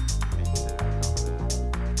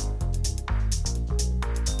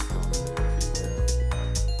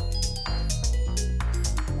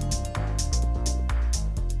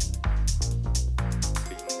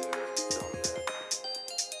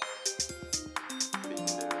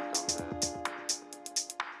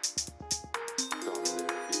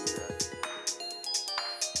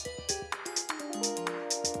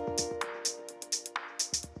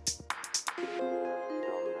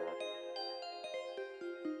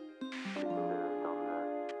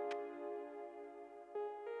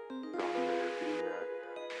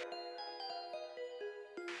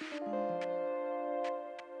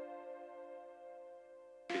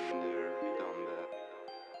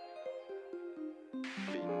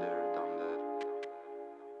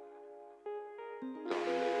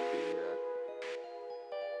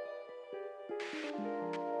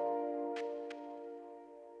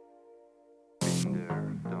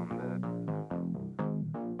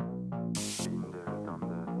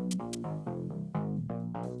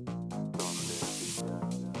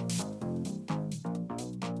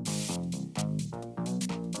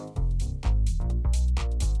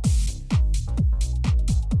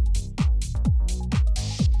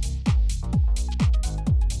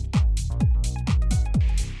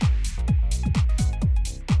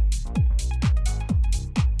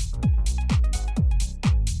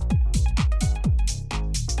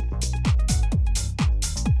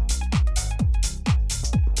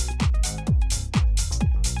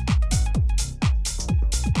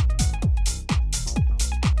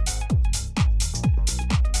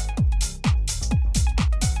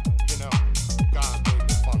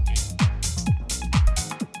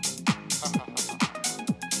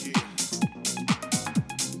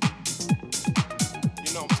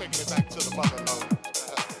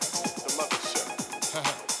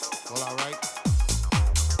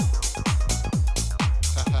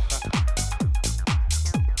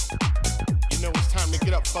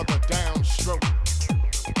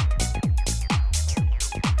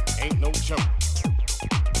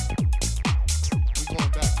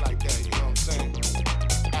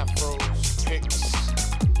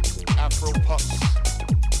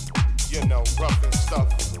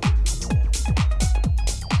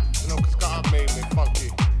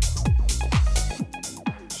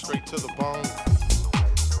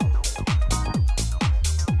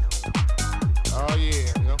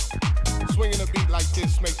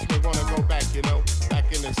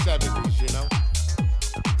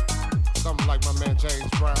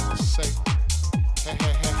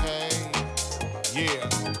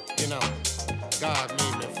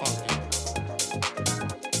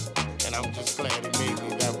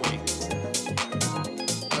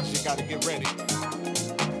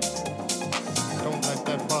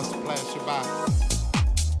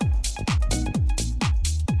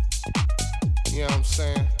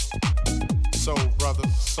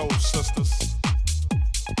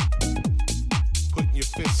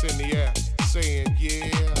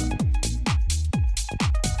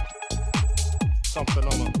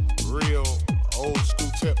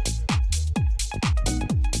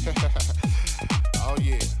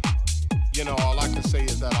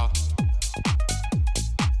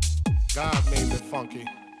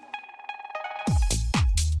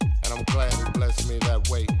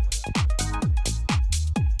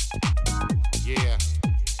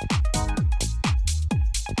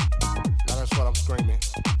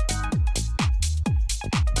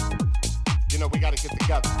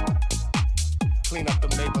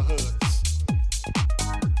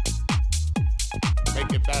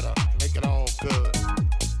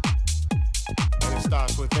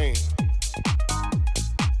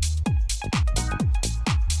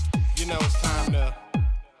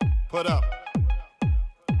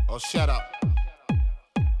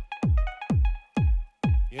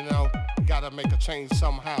 Change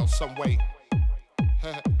somehow, some way.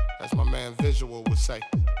 As my man Visual would say.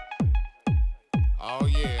 Oh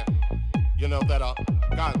yeah, you know that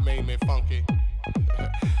God made me funky.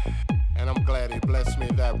 And I'm glad he blessed me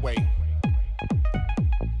that way.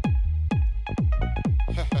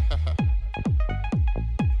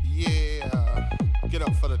 Yeah, get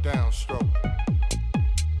up for the downstroke.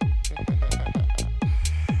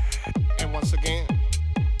 And once again,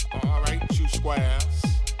 alright, 2 squares.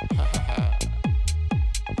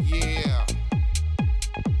 Yeah,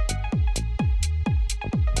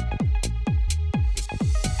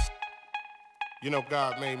 know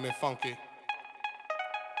God made me funky,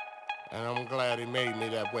 and I'm glad he made me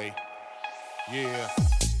that way. Yeah.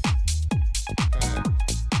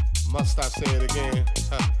 Must I say it again?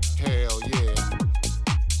 Hell yeah.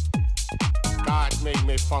 God made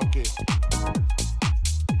me funky,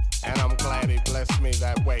 and I'm glad he blessed me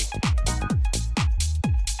that way.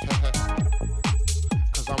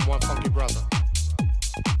 Cause I'm one funky brother.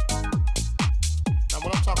 Now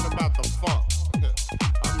when I'm talking about the funk,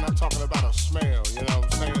 I'm not talking about a smell, you know what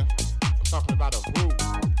I'm saying? I'm talking about a groove.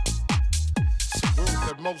 It's a groove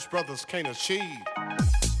that most brothers can't achieve.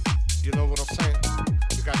 You know what I'm saying?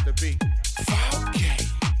 You got to be funky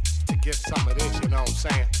to get some of this, you know what I'm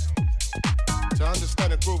saying? To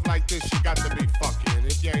understand a groove like this, you got to be funky. And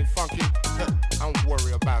if you ain't funky, don't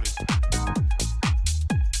worry about it.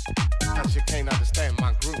 Cause you can't understand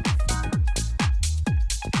my groove.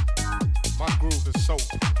 My groove is so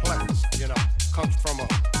complex, you know. Comes from a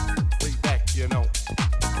way back, you know.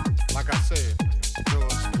 Like I said,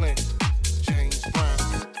 George Clinton, James Brown,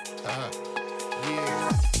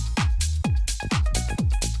 yeah.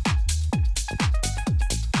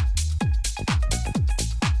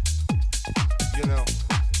 You know,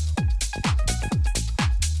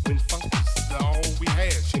 when funk is all we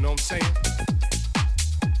had, you know what I'm saying?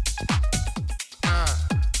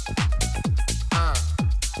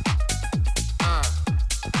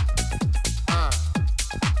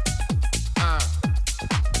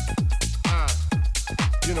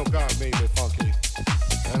 You know God made me funky,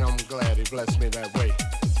 and I'm glad he blessed me that way.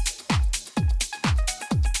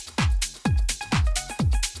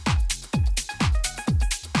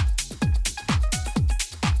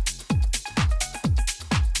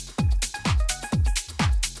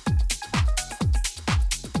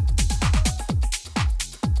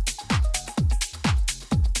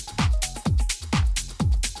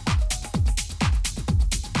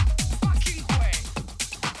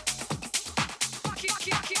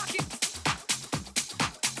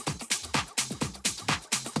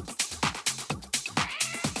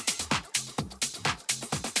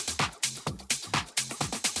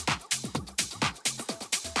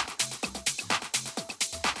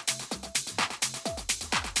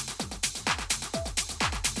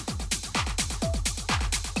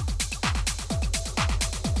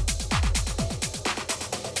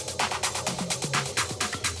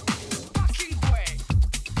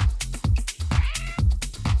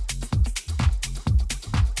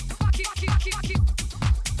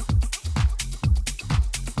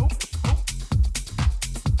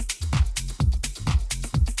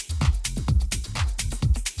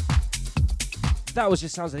 That was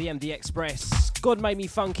just sounds of the MD Express. God Made Me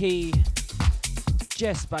Funky.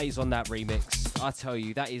 Jess Bays on that remix. I tell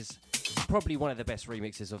you, that is probably one of the best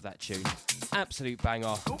remixes of that tune. Absolute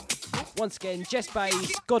banger. Once again, Jess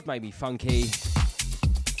Bays, God Made Me Funky.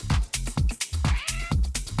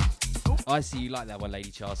 I see you like that one,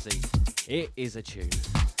 Lady Chelsea. It is a tune.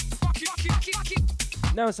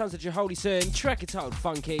 Now it sounds like your Holy Son, track entitled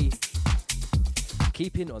Funky.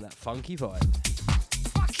 Keeping on that funky vibe.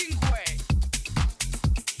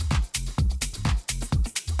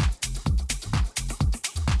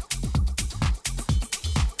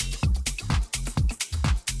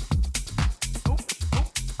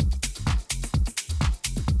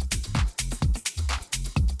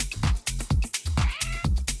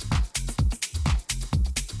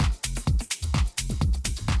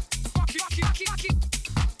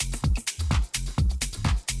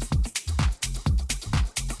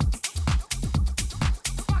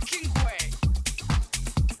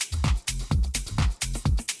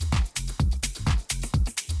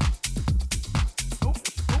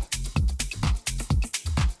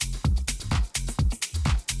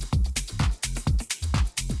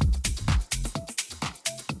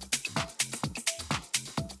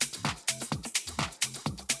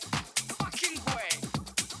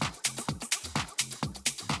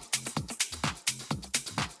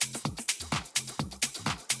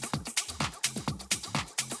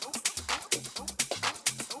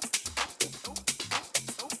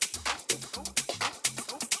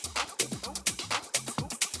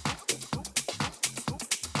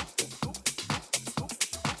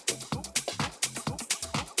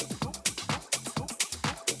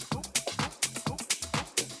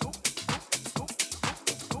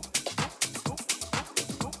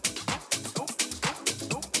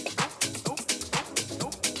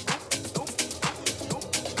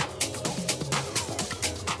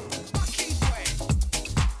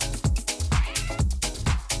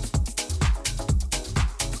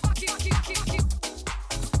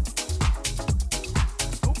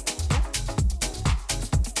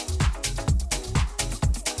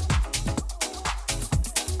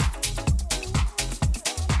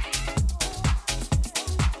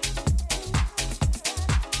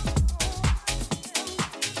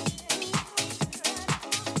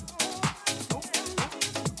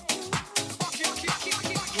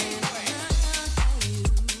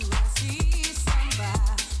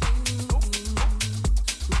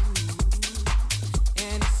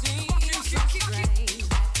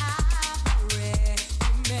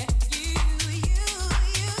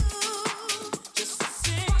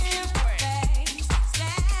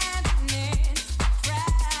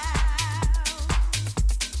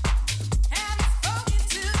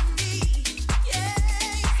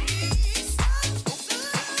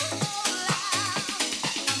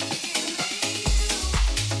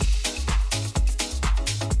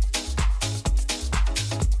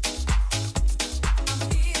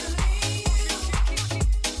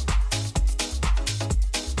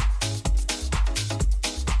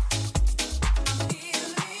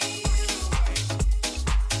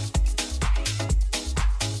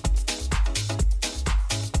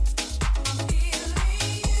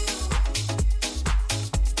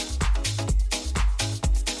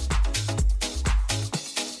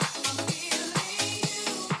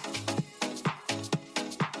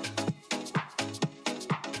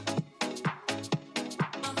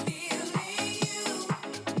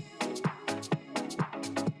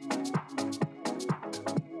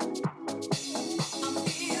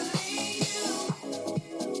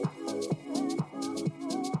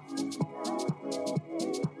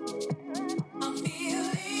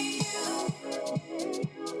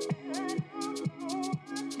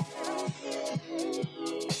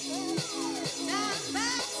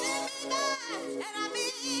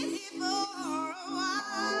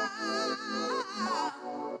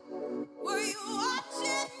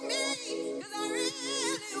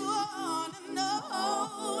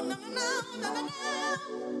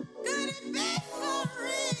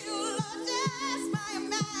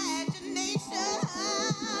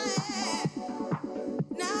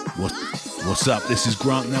 What's up? This is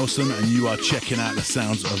Grant Nelson, and you are checking out the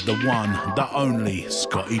sounds of the one, the only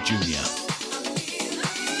Scotte Jr.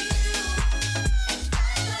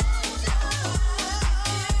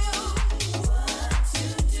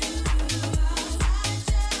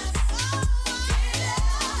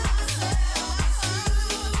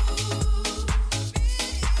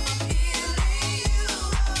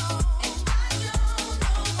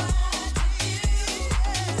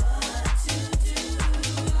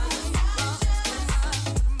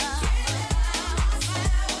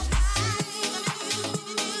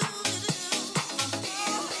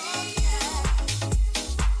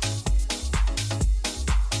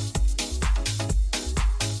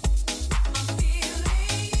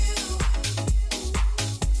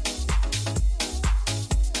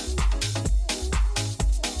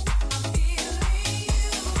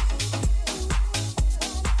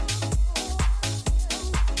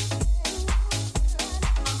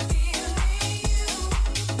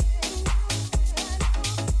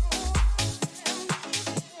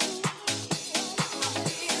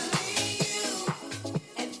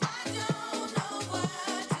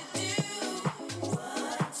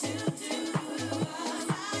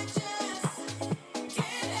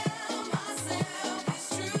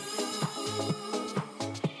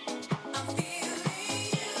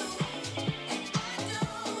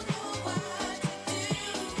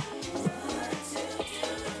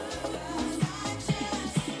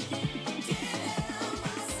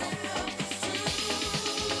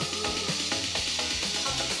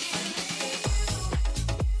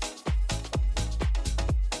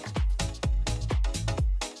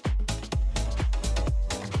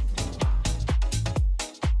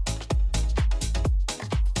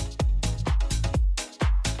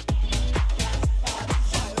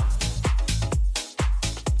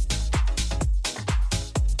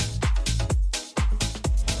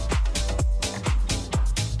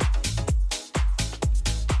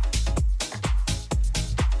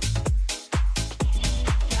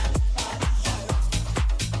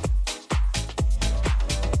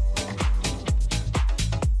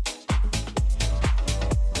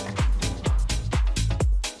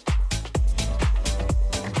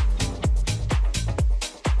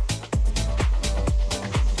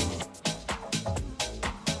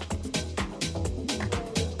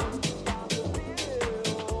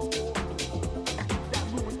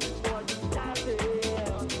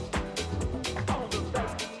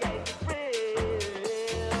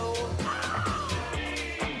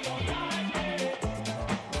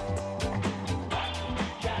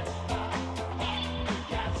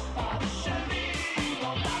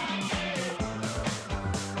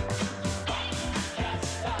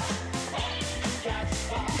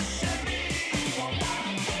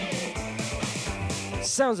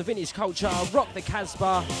 Sounds of vintage culture, rock the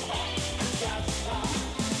Casbah.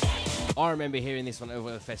 I remember hearing this one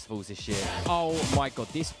over the festivals this year. Oh my god,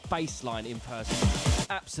 this bass line in person,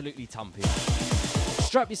 absolutely thumping.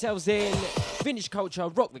 Strap yourselves in, vintage culture,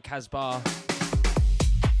 rock the Casbah.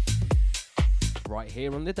 Right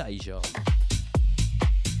here on the Deja.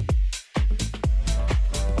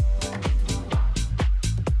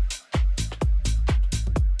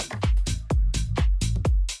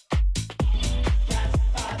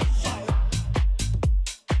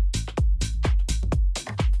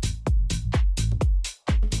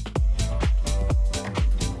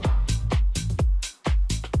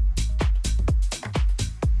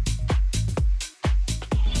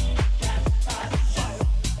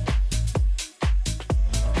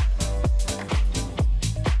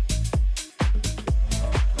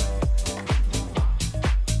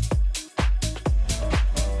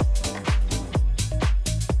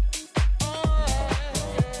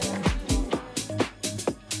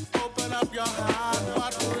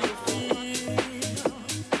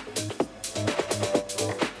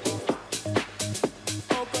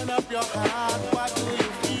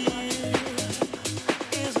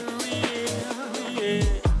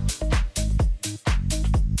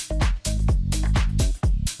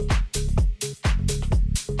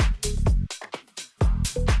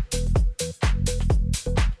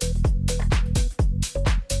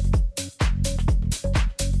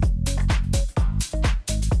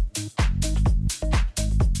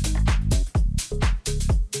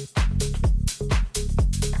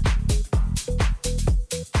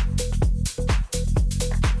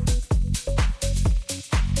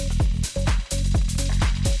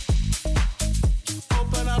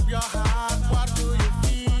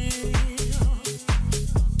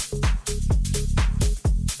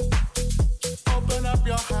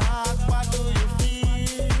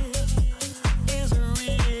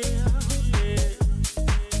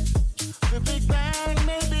 The big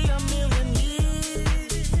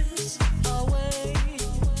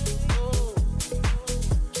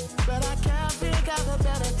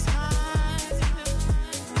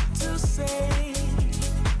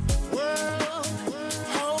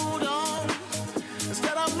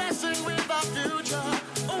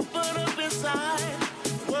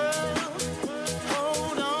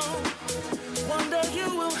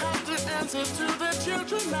answer to the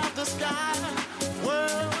children of the sky.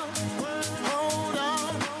 World, hold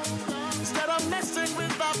on. Instead of messing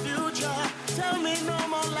with our future, tell me no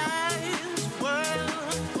more lies. World,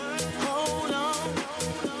 hold on.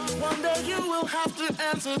 One day you will have to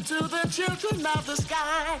answer to the children of the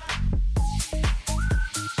sky.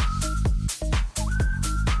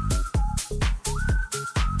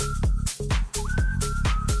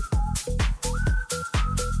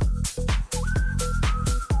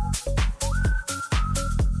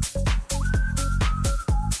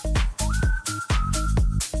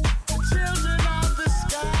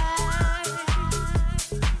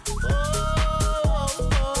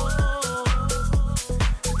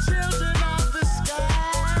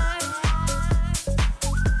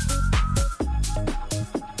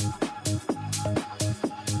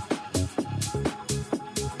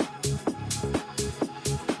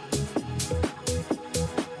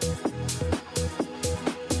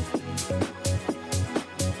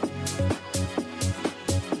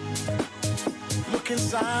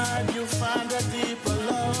 Inside you find a deeper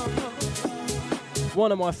love.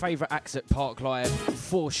 One of my favourite acts at Park Live,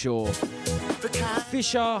 for sure.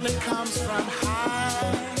 Fisher. Comes from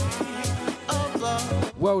high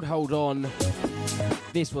above. World Hold On.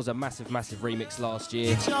 This was a massive, massive remix last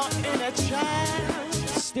year.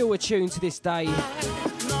 Still a tune to this day.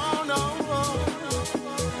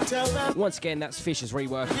 Once again, that's Fisher's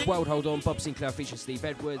rework. World Hold On, Bob Sinclair features Steve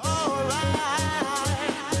Edwards.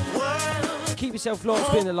 Keep yourself locked.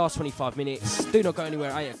 It's been the last 25 minutes. Do not go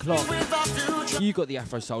anywhere at 8 o'clock. You got the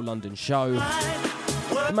Afro Soul London show.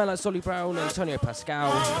 A man like Solly Brown and Antonio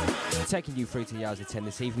Pascal taking you through to the hours of 10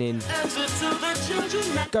 this evening.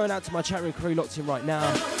 Going out to my chat room crew locked in right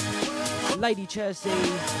now. Lady Chelsea,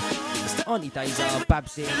 Auntie Deja,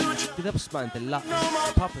 Babsy, the Bossman Deluxe,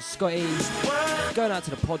 Papa Scotte. Going out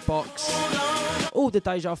to the Pod Box. All the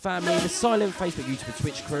Deja family, the silent Facebook, YouTube and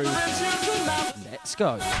Twitch crew. Let's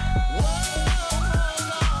go.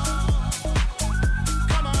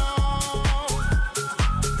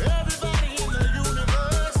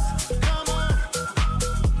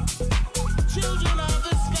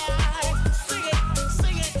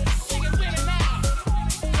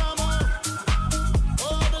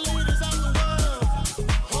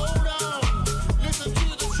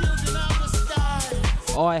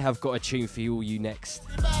 I have got a tune for all you next.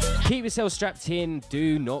 Keep yourself strapped in,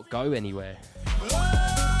 do not go anywhere.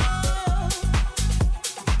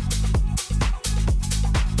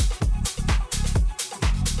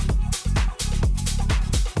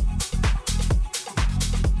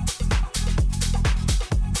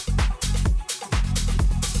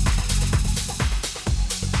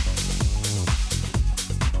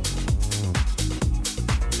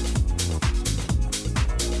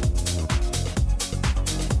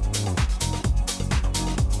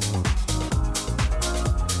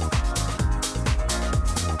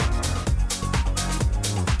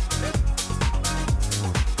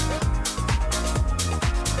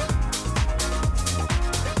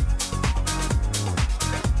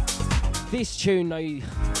 This tune,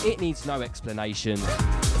 it needs no explanation.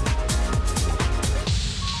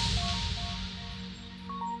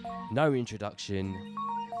 No introduction.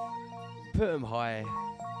 Put 'em high.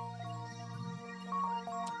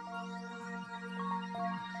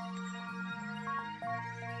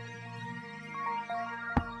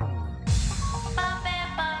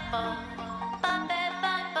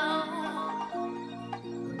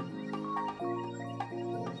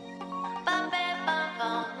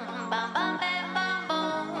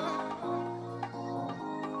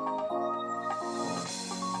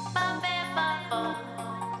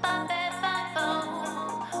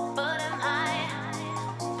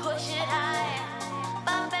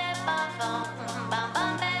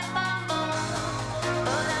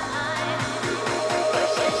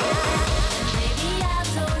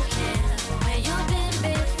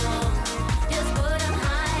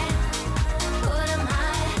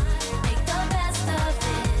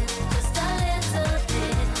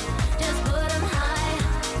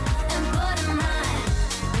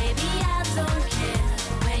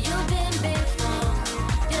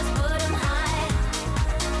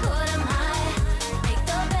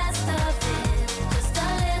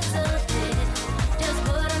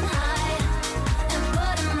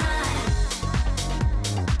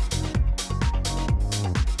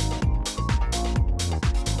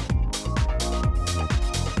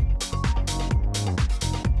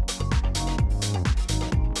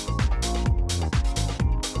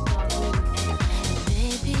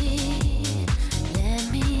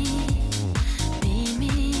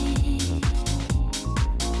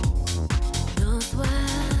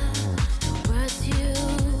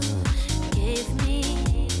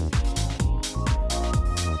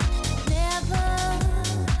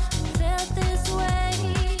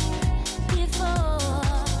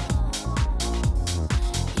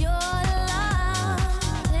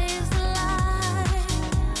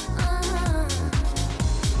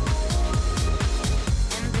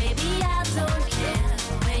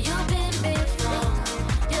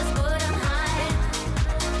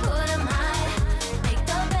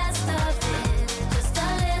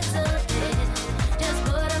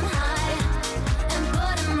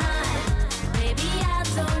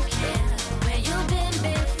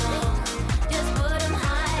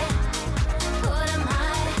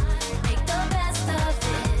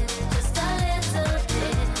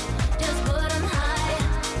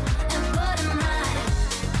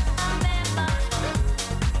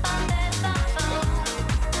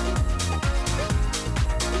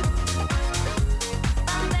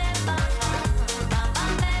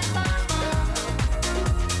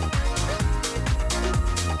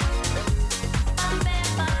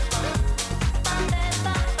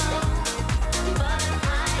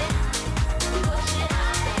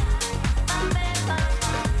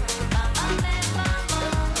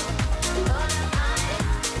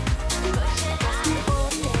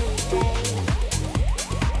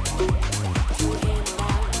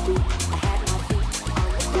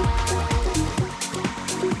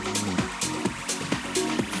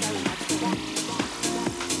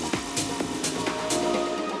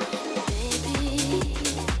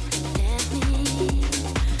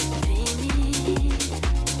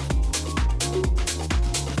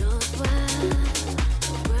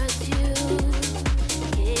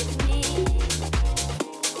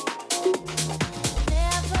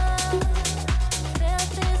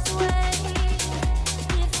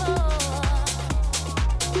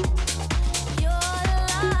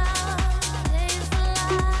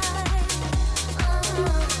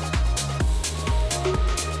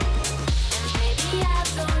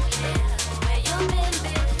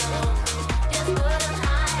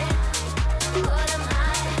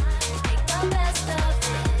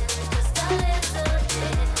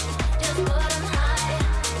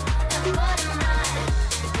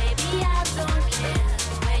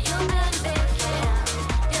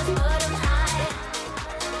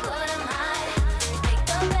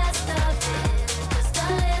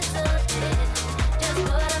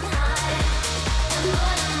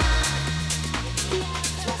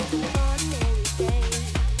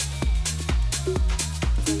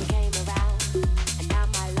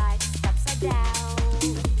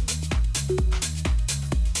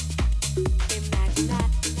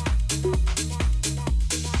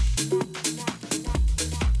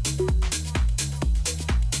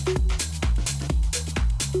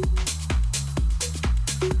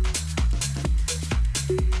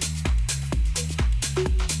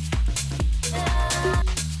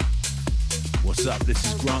 what's up? This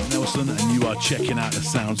is Grant Nelson, and you are checking out the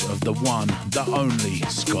sounds of the one, the only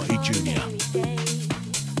Scotte Jr.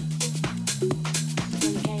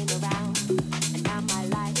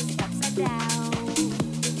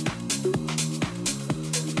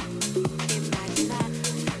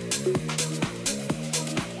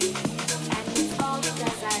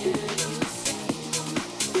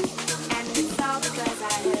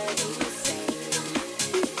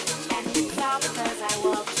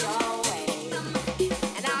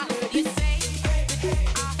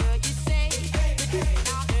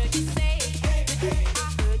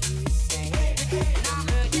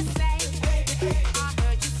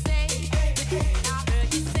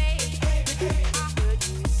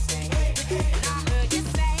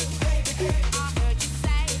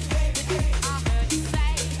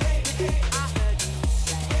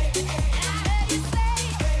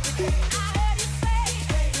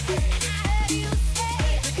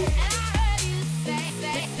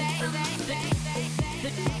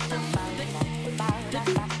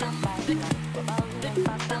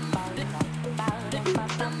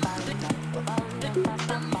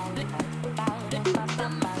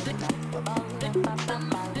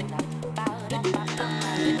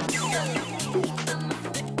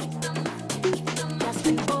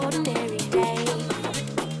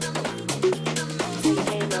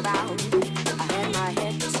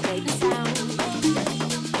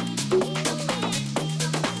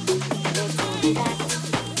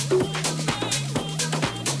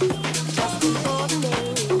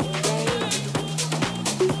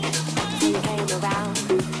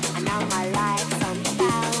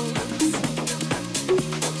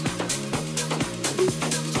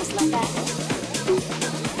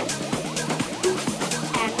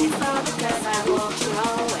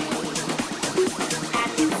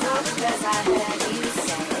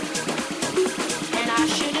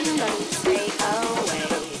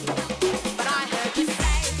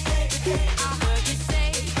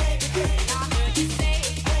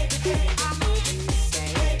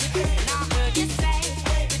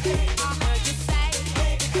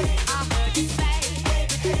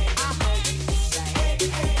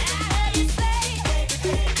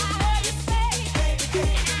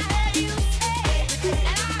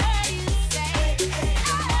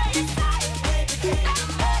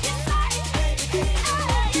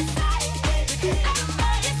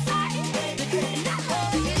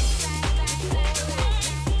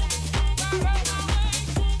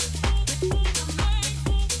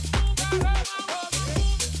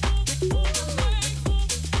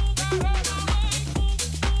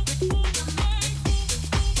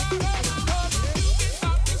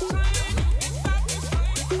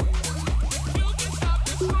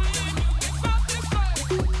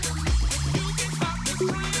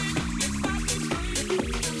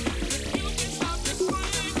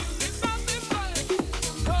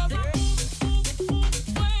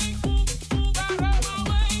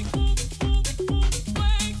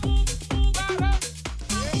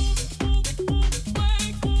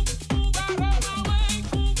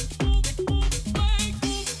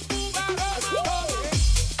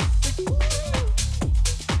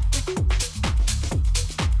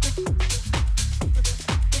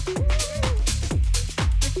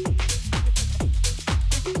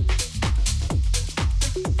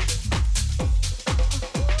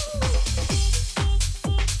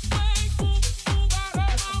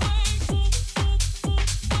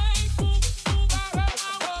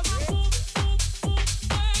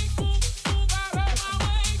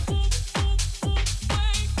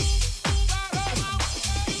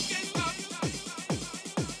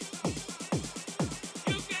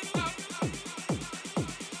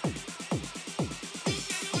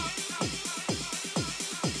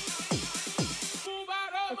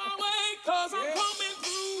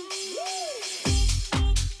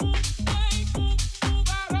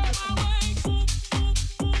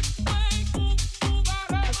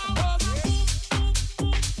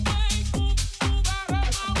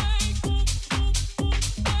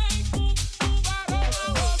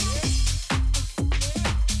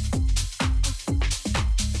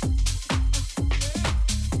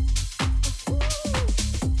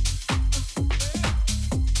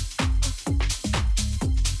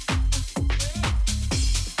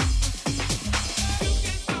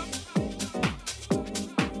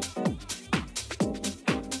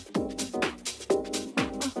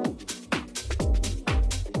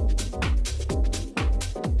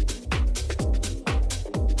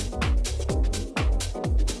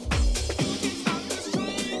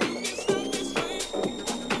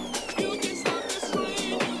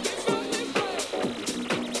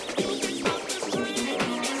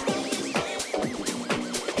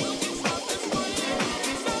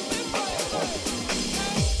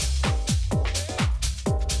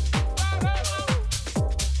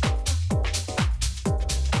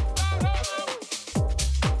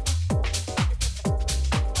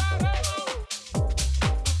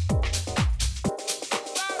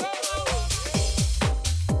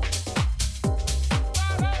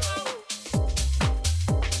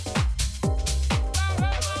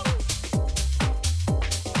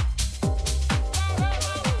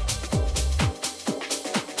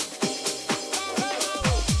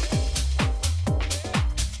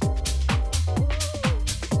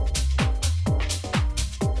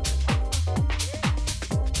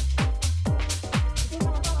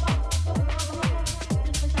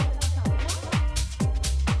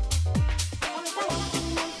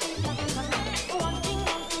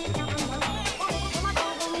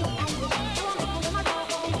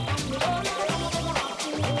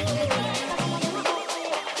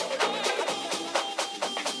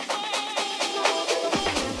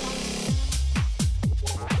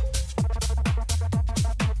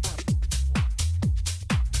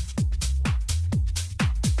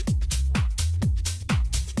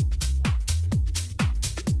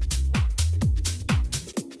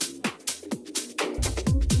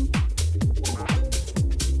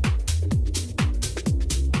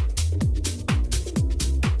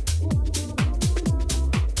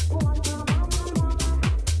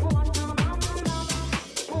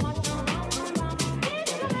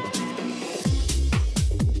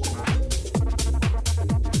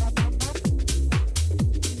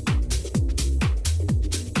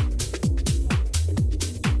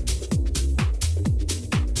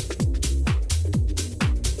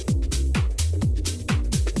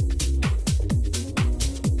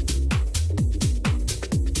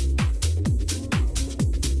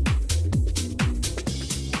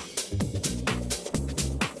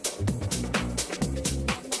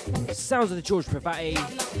 Sounds of the George Pravati,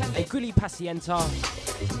 a Gully Pacienta.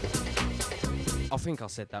 I think I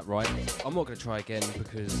said that right. I'm not going to try again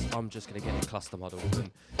because I'm just going to get a cluster muddle.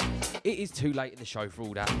 And it is too late in the show for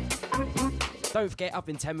all that. Don't forget, up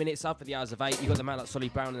in 10 minutes, after the hours of 8, you got the man like Solly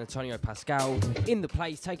Brown and Antonio Pascal in the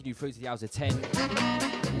place, taking you through to the hours of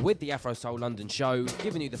 10 with the Afro Soul London show,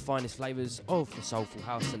 giving you the finest flavours of the soulful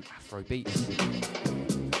house and Afro beats.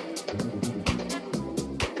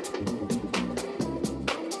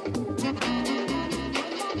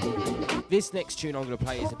 This next tune I'm going to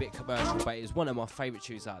play is a bit commercial, but it is one of my favourite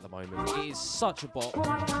tunes out at the moment. It is such a bop.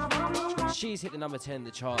 She's hit the number 10 in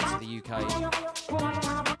the charts in the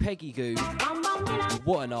UK. Peggy Goo,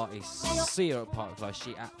 what an artist. See her at Park Life,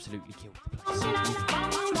 she absolutely killed the place.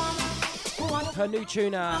 Her new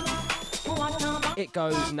tune out, it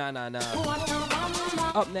goes na na na.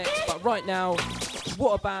 Up next, but right now,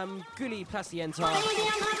 What a Bam, Gully Placienta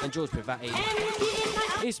and George Pravati.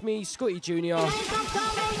 It's me, Scotte Jr.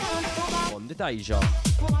 on the Deja.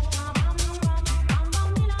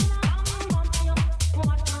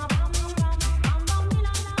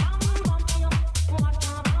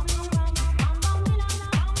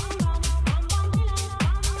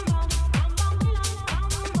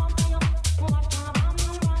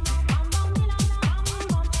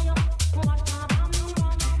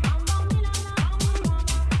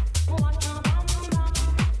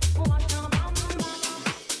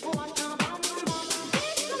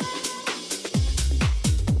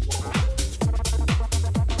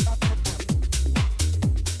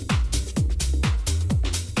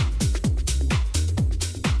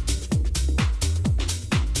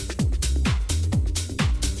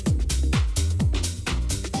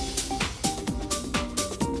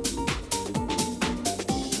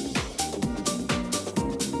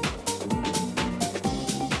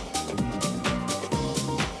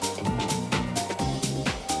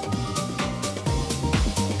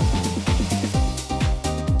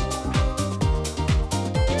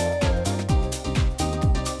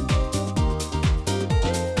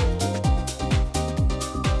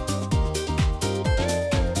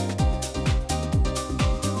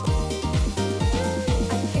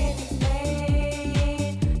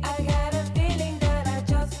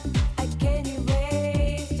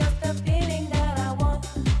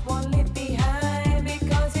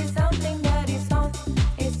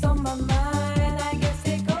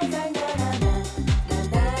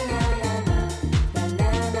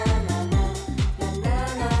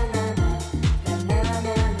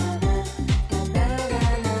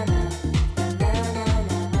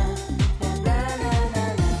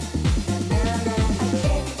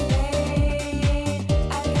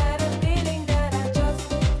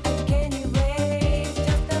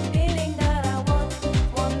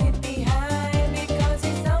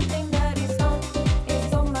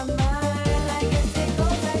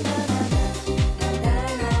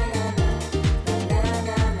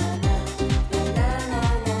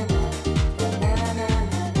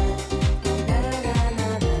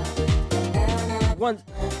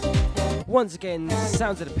 Once again,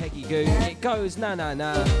 sounds of the Peggy Goo. It goes na na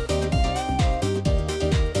na.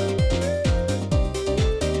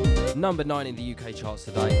 Number 9 in the UK charts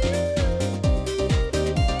today.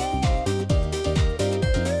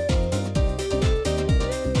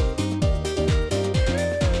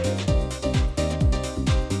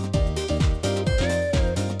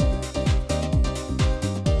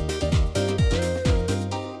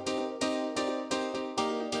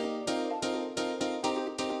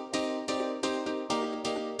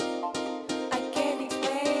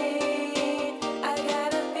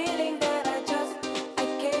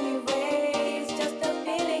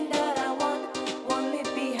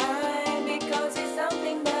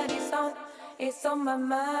 On my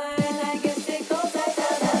mind, I guess it goes like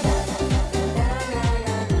that.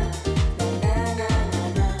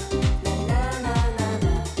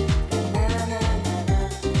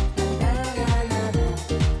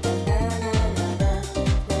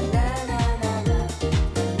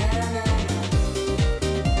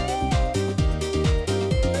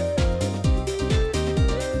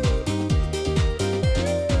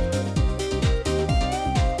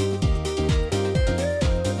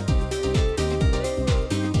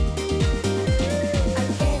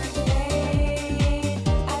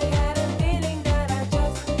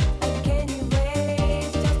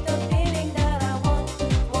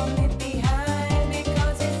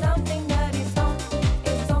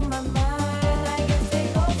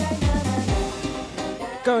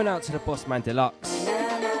 Going out to the boss man Deluxe.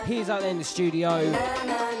 He's out there in the studio.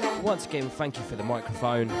 Once again, thank you for the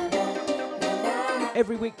microphone.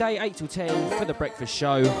 Every weekday, 8 till 10 for the breakfast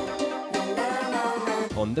show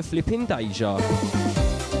on the flipping Deja.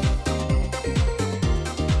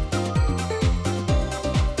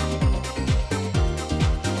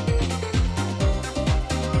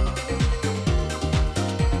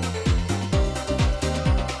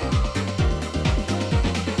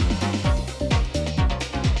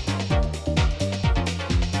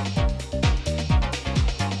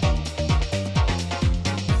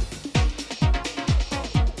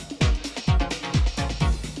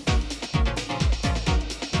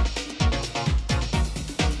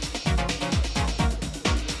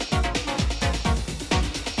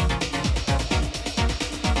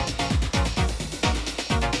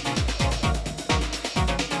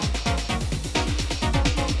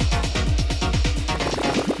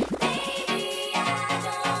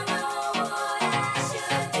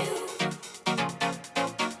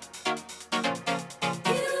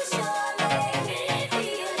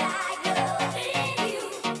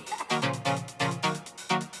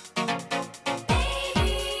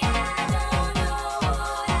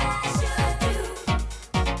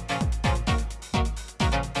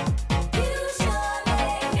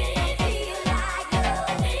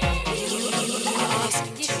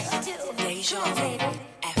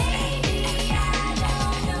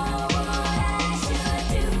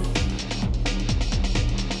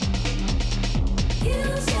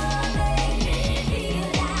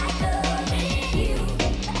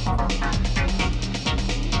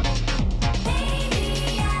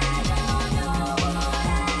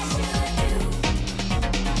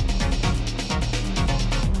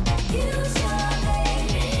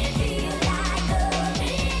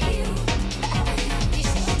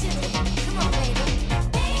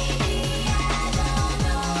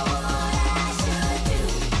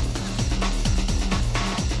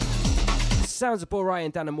 Sounds of Borai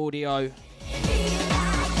and Dan Audio.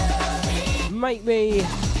 Make me.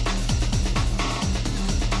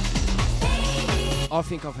 I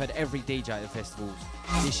think I've heard every DJ at the festivals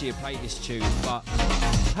this year play this tune, but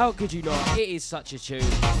how could you not? It is such a tune.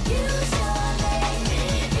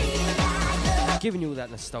 Giving you all that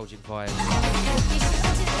nostalgic vibe.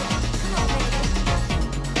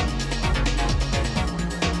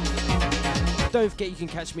 Don't forget you can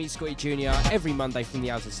catch me, Scotte Jr., every Monday from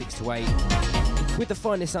the hours of 6 to 8 with the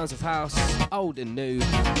finest sounds of house, old and new.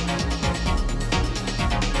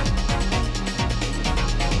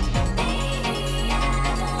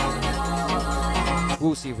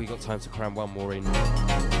 We'll see if we got time to cram one more in.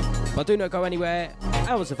 But do not go anywhere.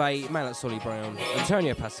 Hours of 8, man like Solly Brown,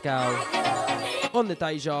 Antonio Pascal, on the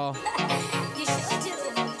Deja.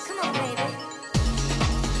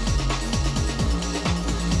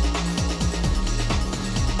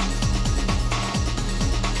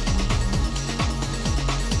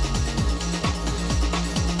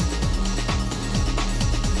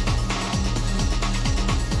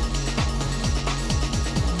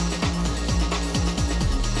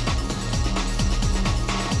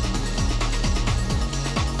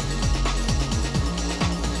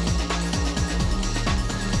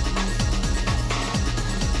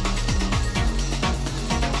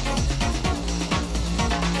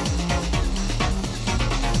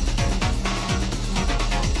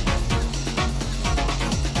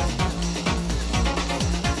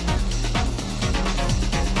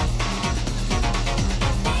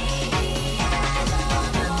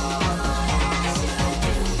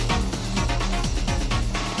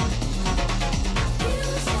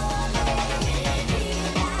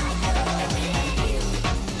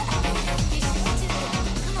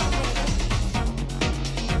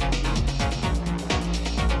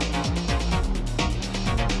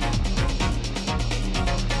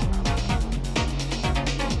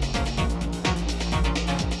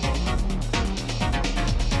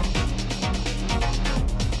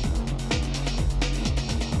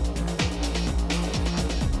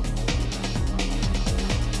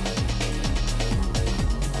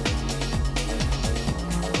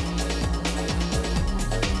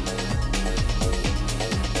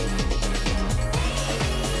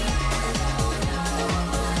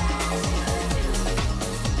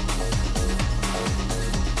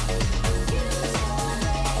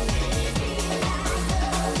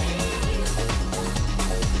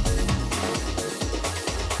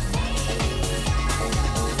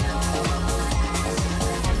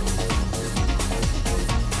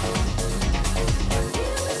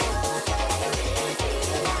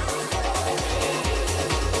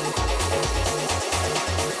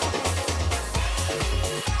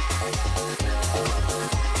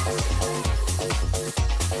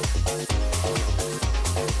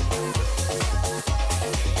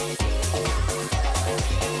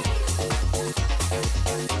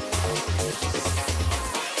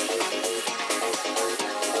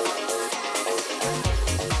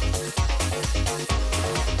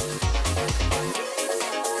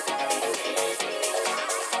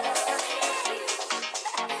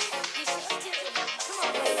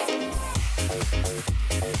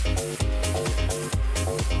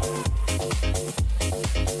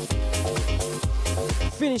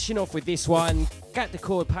 Finishing off with this one, Gat the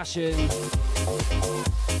Chord Passion,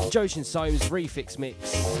 Joshin Soames Refix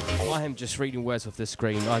Mix. I am just reading words off the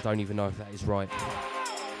screen, I don't even know if that is right.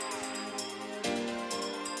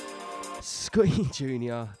 Scotte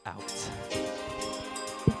Jr. out.